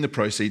distributing the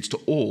proceeds to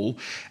all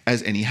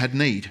as any had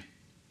need.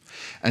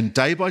 And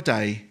day by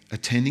day,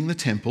 attending the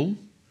temple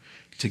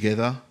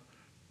together,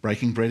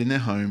 breaking bread in their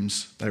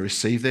homes, they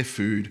received their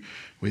food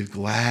with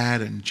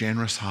glad and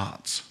generous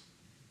hearts.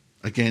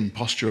 Again,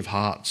 posture of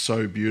heart,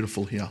 so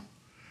beautiful here.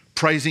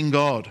 Praising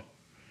God.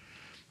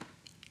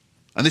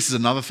 And this is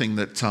another thing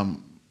that,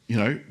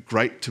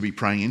 great to be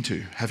praying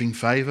into, having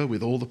favour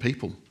with all the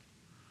people.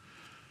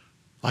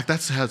 Like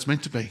that's how it's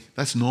meant to be.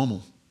 That's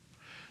normal.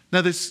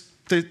 Now there's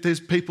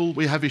people,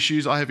 we have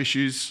issues, I have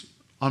issues,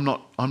 I'm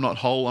not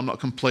whole, I'm not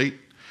complete.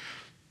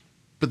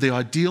 But the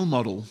ideal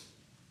model,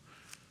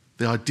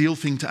 the ideal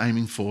thing to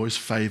aiming for is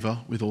favour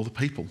with all the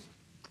people.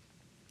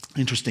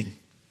 Interesting.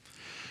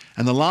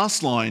 And the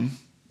last line,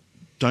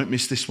 don't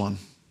miss this one.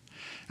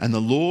 And the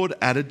Lord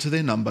added to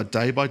their number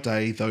day by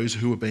day those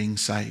who were being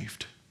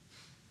saved.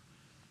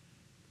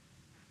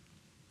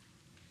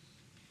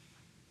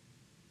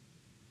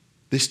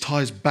 This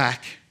ties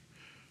back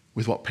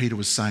with what Peter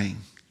was saying.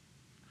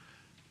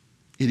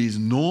 It is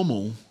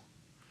normal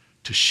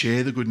to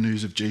share the good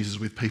news of Jesus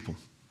with people.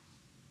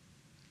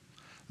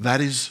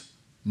 That is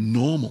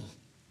normal.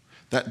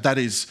 That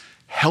is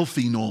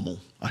healthy normal,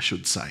 I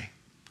should say.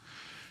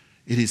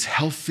 It is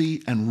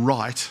healthy and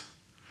right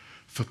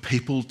for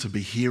people to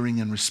be hearing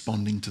and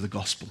responding to the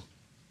gospel.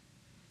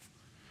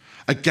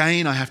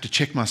 Again, I have to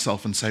check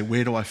myself and say,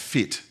 where do I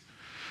fit?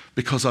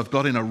 Because I've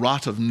got in a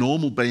rut of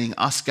normal being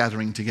us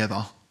gathering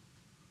together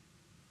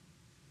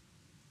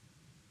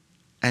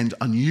and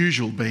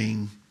unusual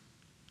being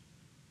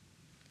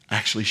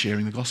actually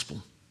sharing the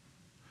gospel.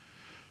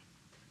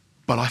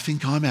 But I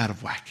think I'm out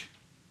of whack.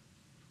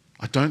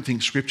 I don't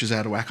think Scripture's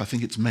out of whack. I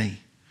think it's me.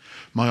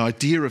 My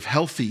idea of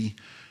healthy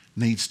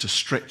needs to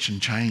stretch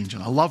and change.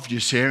 And I love your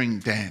sharing,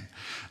 Dan.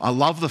 I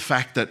love the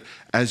fact that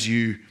as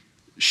you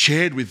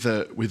shared with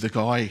the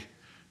guy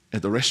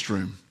at the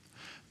restroom,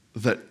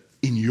 that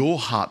in your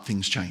heart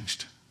things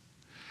changed.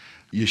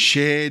 You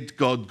shared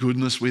God's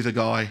goodness with a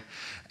guy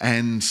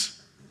and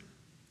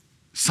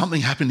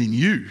something happened in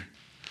you.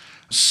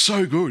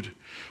 So good.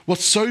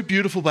 What's so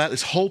beautiful about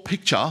this whole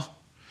picture,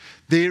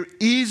 there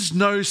is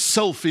no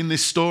self in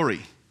this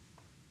story.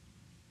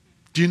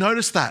 Do you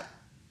notice that?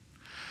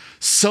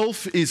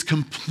 Self is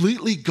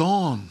completely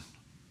gone.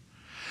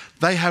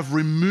 They have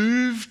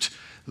removed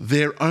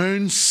their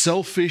own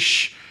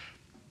selfish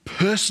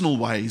personal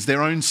ways,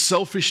 their own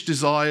selfish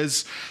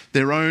desires,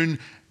 their own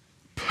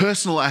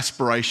personal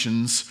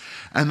aspirations,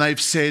 and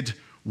they've said,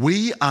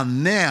 we are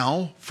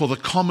now for the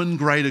common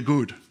greater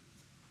good.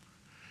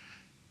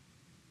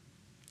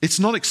 It's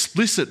not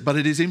explicit, but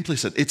it is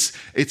implicit.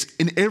 It's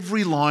in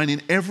every line,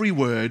 in every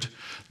word.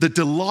 The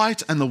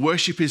delight and the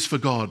worship is for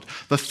God.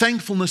 The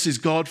thankfulness is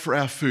God for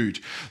our food.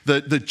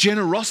 The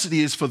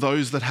generosity is for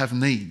those that have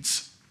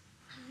needs.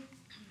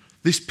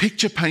 This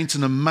picture paints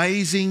an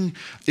amazing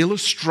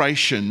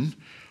illustration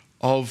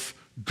of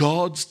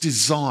God's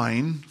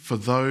design for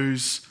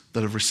those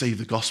that have received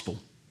the gospel.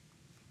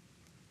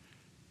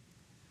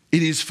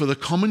 It is for the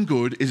common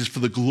good. It is for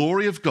the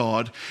glory of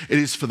God. It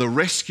is for the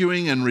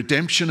rescuing and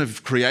redemption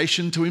of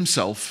creation to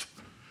himself.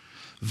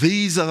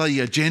 These are the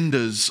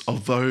agendas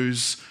of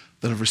those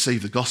that have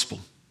received the gospel.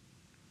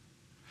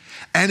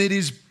 And it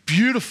is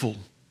beautiful.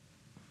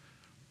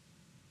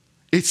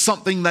 It's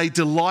something they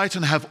delight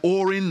and have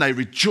awe in. They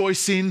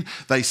rejoice in.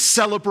 They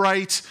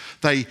celebrate.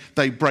 They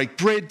break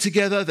bread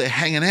together. They're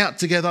hanging out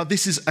together.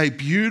 This is a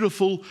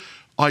beautiful,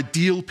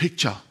 ideal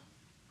picture.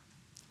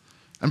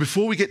 And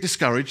before we get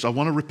discouraged, I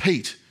want to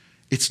repeat,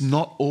 it's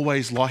not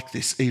always like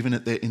this, even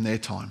in their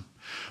time.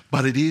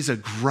 But it is a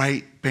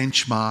great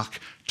benchmark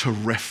to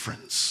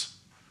reference.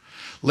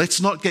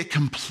 Let's not get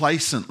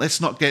complacent. Let's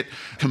not get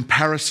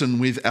comparison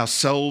with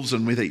ourselves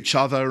and with each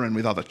other and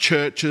with other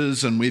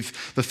churches and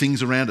with the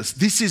things around us.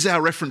 This is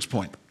our reference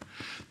point.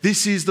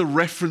 This is the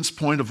reference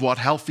point of what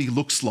healthy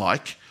looks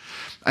like.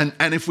 And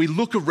if we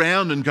look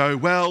around and go,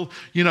 well,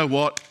 you know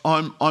what,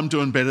 I'm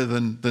doing better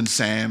than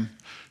Sam.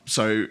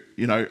 So,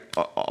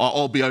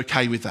 I'll be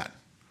okay with that.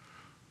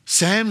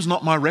 Sam's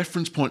not my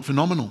reference point for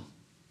nominal.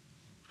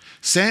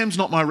 Sam's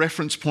not my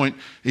reference point.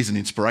 He's an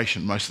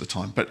inspiration most of the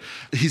time, but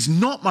he's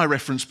not my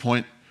reference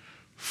point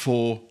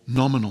for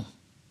nominal.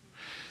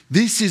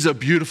 This is a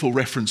beautiful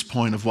reference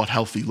point of what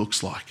healthy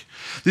looks like.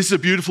 This is a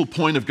beautiful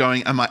point of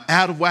going, am I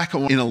out of whack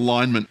or in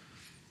alignment?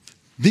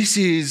 This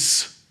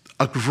is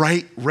a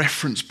great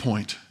reference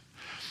point.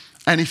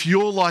 And if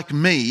you're like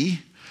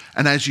me,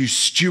 and as you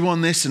stew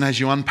on this and as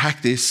you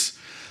unpack this,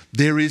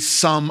 there is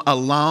some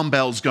alarm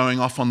bells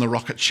going off on the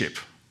rocket ship.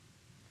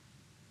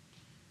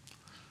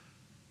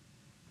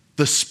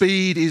 The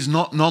speed is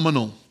not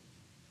nominal.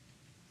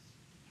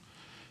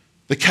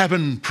 The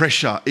cabin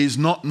pressure is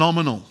not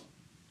nominal.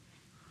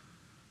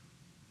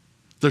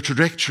 The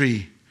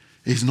trajectory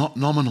is not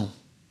nominal.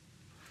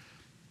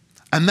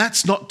 And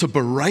that's not to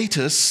berate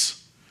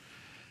us.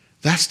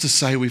 That's to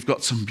say we've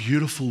got some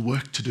beautiful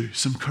work to do,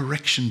 some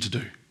correction to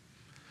do.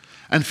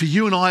 And for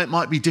you and I, it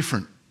might be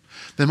different.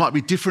 There might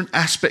be different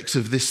aspects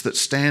of this that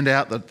stand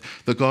out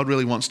that God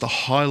really wants to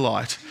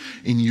highlight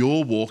in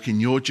your walk,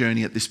 in your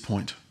journey at this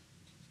point.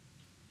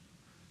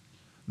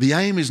 The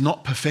aim is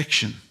not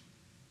perfection.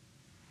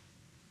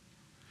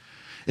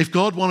 If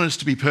God wanted us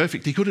to be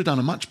perfect, he could have done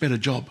a much better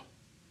job.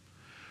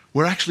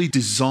 We're actually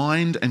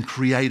designed and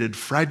created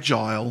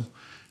fragile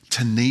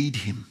to need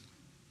him.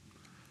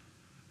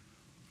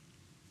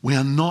 We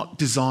are not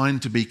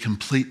designed to be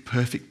complete,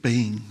 perfect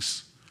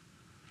beings.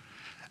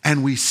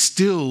 And we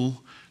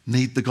still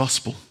need the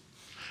gospel.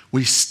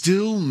 We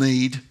still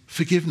need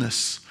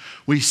forgiveness.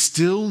 We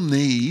still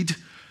need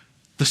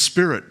the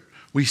Spirit.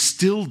 We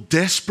still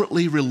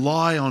desperately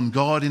rely on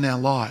God in our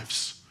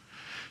lives.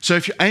 So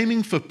if you're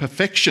aiming for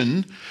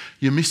perfection,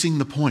 you're missing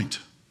the point.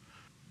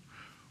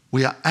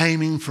 We are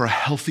aiming for a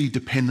healthy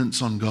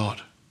dependence on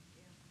God.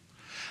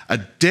 A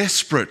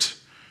desperate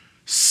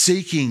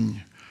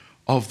seeking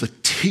of the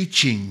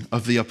teaching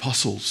of the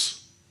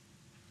apostles.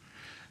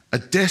 A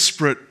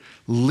desperate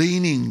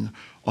leaning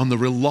on the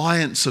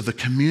reliance of the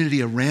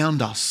community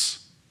around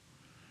us.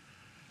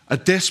 A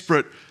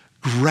desperate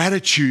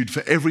gratitude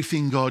for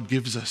everything God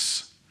gives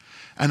us.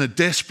 And a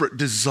desperate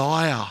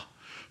desire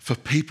for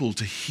people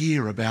to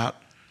hear about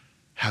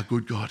how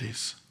good God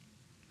is.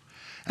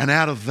 And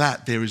out of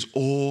that, there is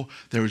awe,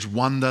 there is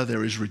wonder,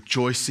 there is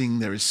rejoicing,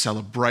 there is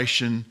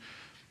celebration,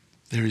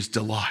 there is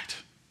delight.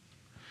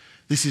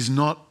 This is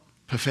not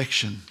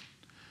perfection.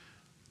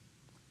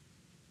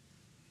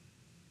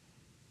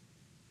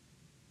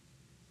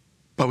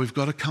 But we've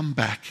got to come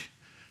back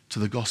to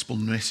the gospel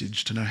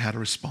message to know how to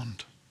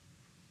respond.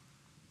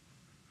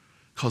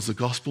 Because the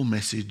gospel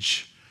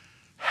message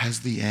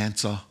has the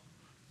answer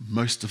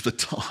most of the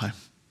time.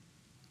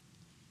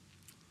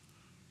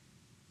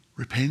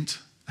 Repent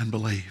and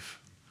believe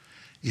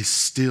is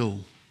still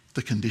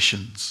the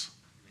conditions.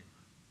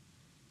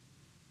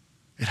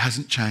 It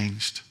hasn't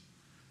changed.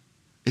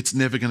 It's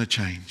never going to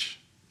change.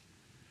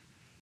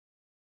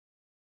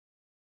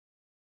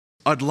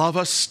 I'd love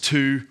us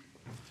to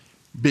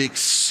be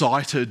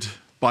excited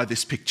by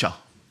this picture.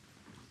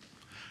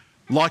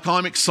 Like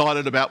I'm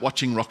excited about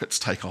watching rockets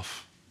take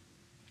off.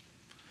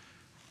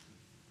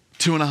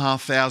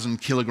 2,500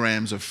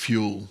 kilograms of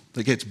fuel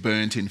that gets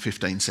burnt in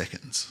 15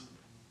 seconds.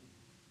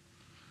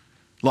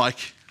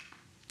 Like,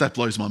 that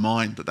blows my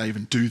mind that they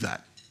even do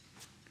that.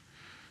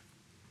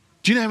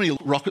 Do you know how many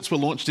rockets were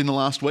launched in the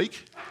last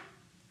week?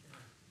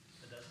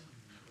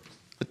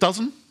 A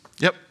dozen?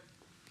 Yep.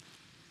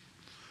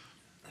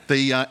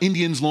 The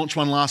Indians launched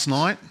one last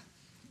night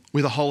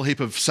with a whole heap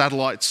of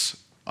satellites.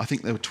 I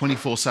think there were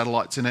 24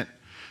 satellites in it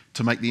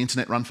to make the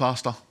internet run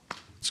faster.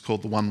 It's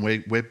called the One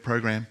Web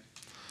program.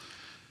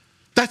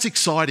 That's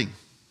exciting.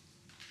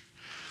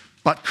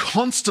 But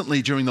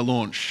constantly during the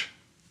launch,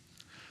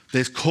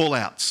 there's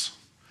call-outs.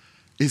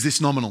 Is this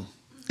nominal?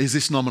 Is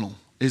this nominal?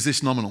 Is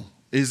this nominal?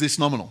 Is this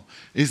nominal?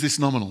 Is this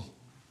nominal?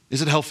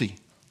 Is it healthy?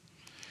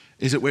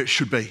 Is it where it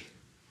should be?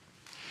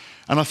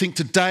 And I think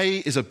today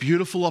is a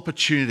beautiful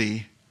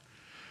opportunity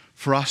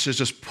for us to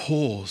just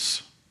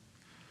pause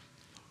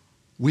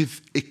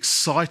with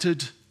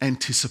excited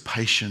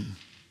anticipation.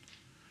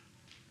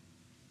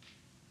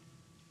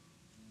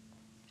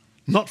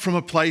 Not from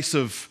a place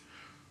of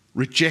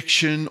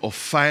rejection or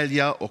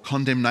failure or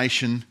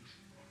condemnation,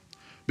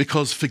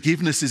 because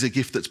forgiveness is a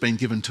gift that's been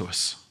given to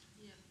us.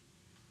 Yeah.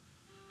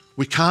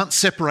 We can't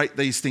separate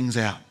these things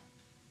out.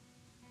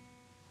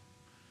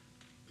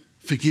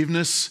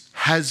 Forgiveness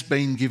has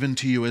been given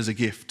to you as a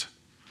gift.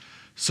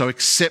 So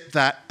accept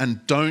that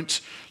and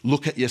don't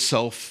look at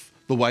yourself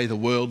the way the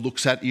world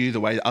looks at you, the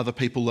way other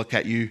people look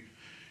at you.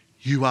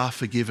 You are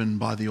forgiven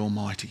by the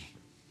Almighty.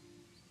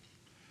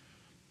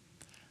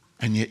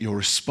 And yet your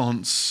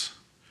response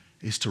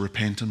is to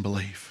repent and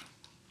believe.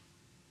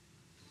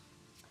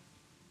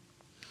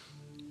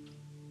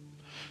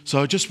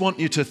 So I just want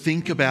you to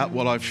think about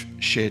what I've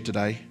shared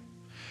today.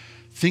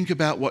 Think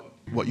about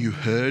what you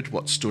heard,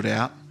 what stood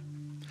out,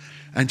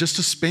 and just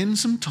to spend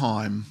some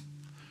time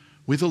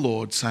with the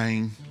Lord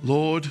saying,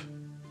 Lord,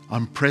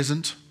 I'm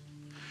present.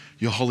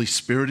 Your Holy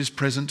Spirit is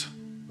present.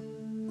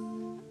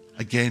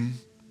 Again,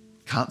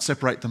 can't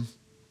separate them.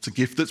 It's a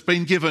gift that's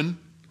been given.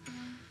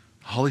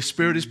 The Holy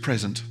Spirit is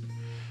present.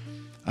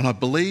 And I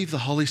believe the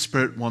Holy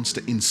Spirit wants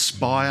to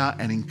inspire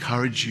and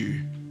encourage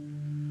you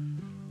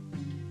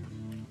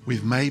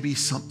with maybe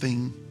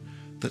something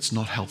that's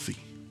not healthy.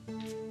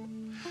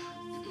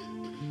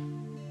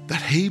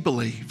 That He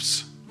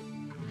believes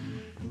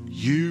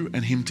you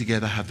and Him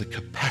together have the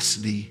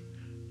capacity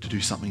to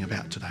do something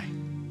about today.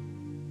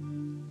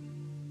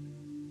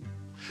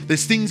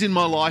 There's things in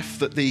my life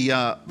that the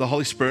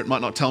Holy Spirit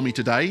might not tell me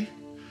today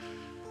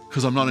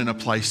because I'm not in a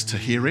place to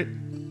hear it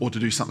or to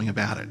do something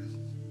about it.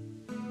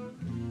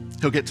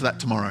 He'll get to that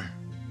tomorrow.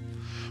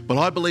 But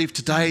I believe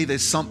today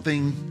there's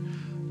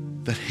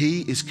something that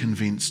He is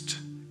convinced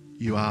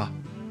you are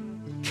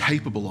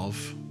capable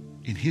of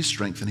in His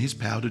strength and His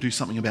power to do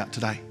something about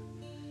today.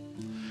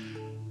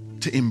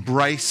 To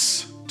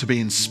embrace, to be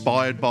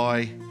inspired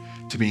by,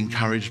 to be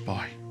encouraged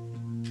by.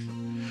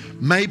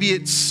 Maybe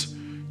it's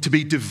to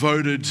be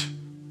devoted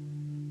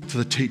to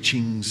the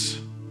teachings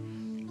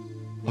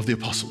of the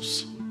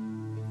apostles.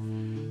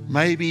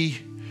 Maybe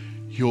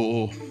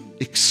your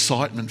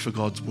excitement for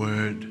God's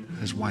word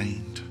has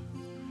waned.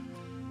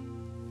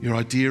 Your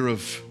idea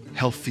of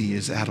healthy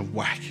is out of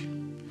whack.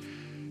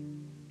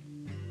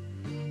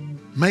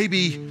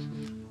 Maybe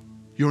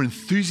your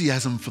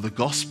enthusiasm for the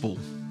gospel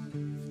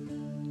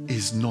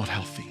is not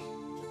healthy.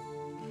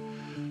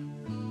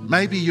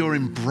 Maybe your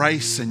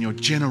embrace and your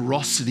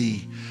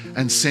generosity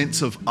and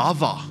sense of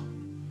other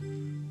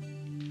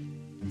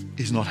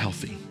is not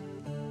healthy.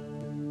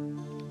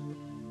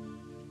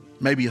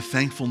 Maybe your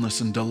thankfulness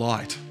and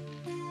delight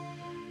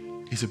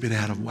is a bit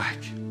out of whack.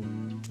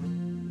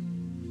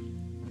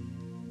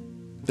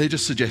 They're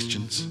just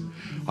suggestions.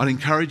 I'd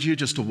encourage you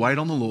just to wait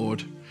on the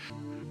Lord.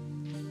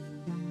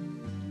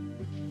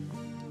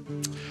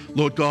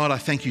 Lord God, I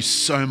thank you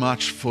so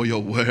much for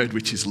your word,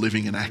 which is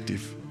living and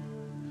active.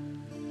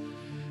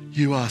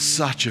 You are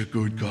such a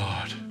good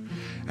God,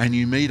 and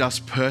you meet us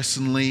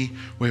personally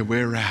where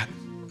we're at.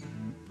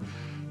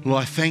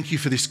 Lord, I thank you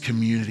for this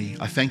community.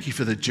 I thank you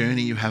for the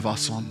journey you have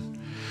us on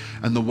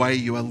and the way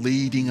you are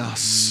leading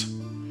us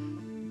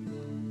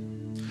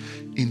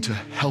into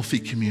healthy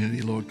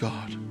community, Lord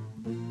God,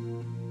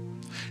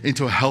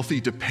 into a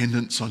healthy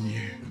dependence on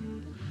you.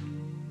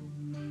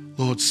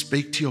 Lord,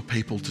 speak to your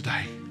people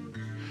today.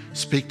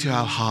 Speak to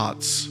our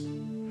hearts.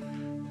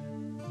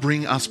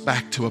 Bring us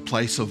back to a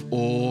place of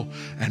awe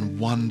and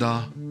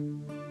wonder,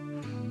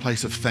 a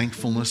place of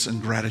thankfulness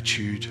and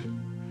gratitude,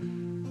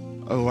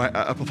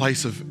 a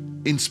place of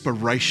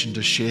inspiration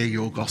to share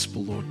your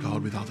gospel, Lord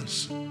God, with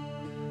others.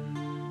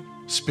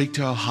 Speak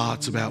to our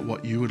hearts about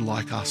what you would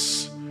like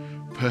us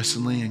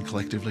personally and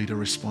collectively to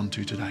respond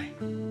to today.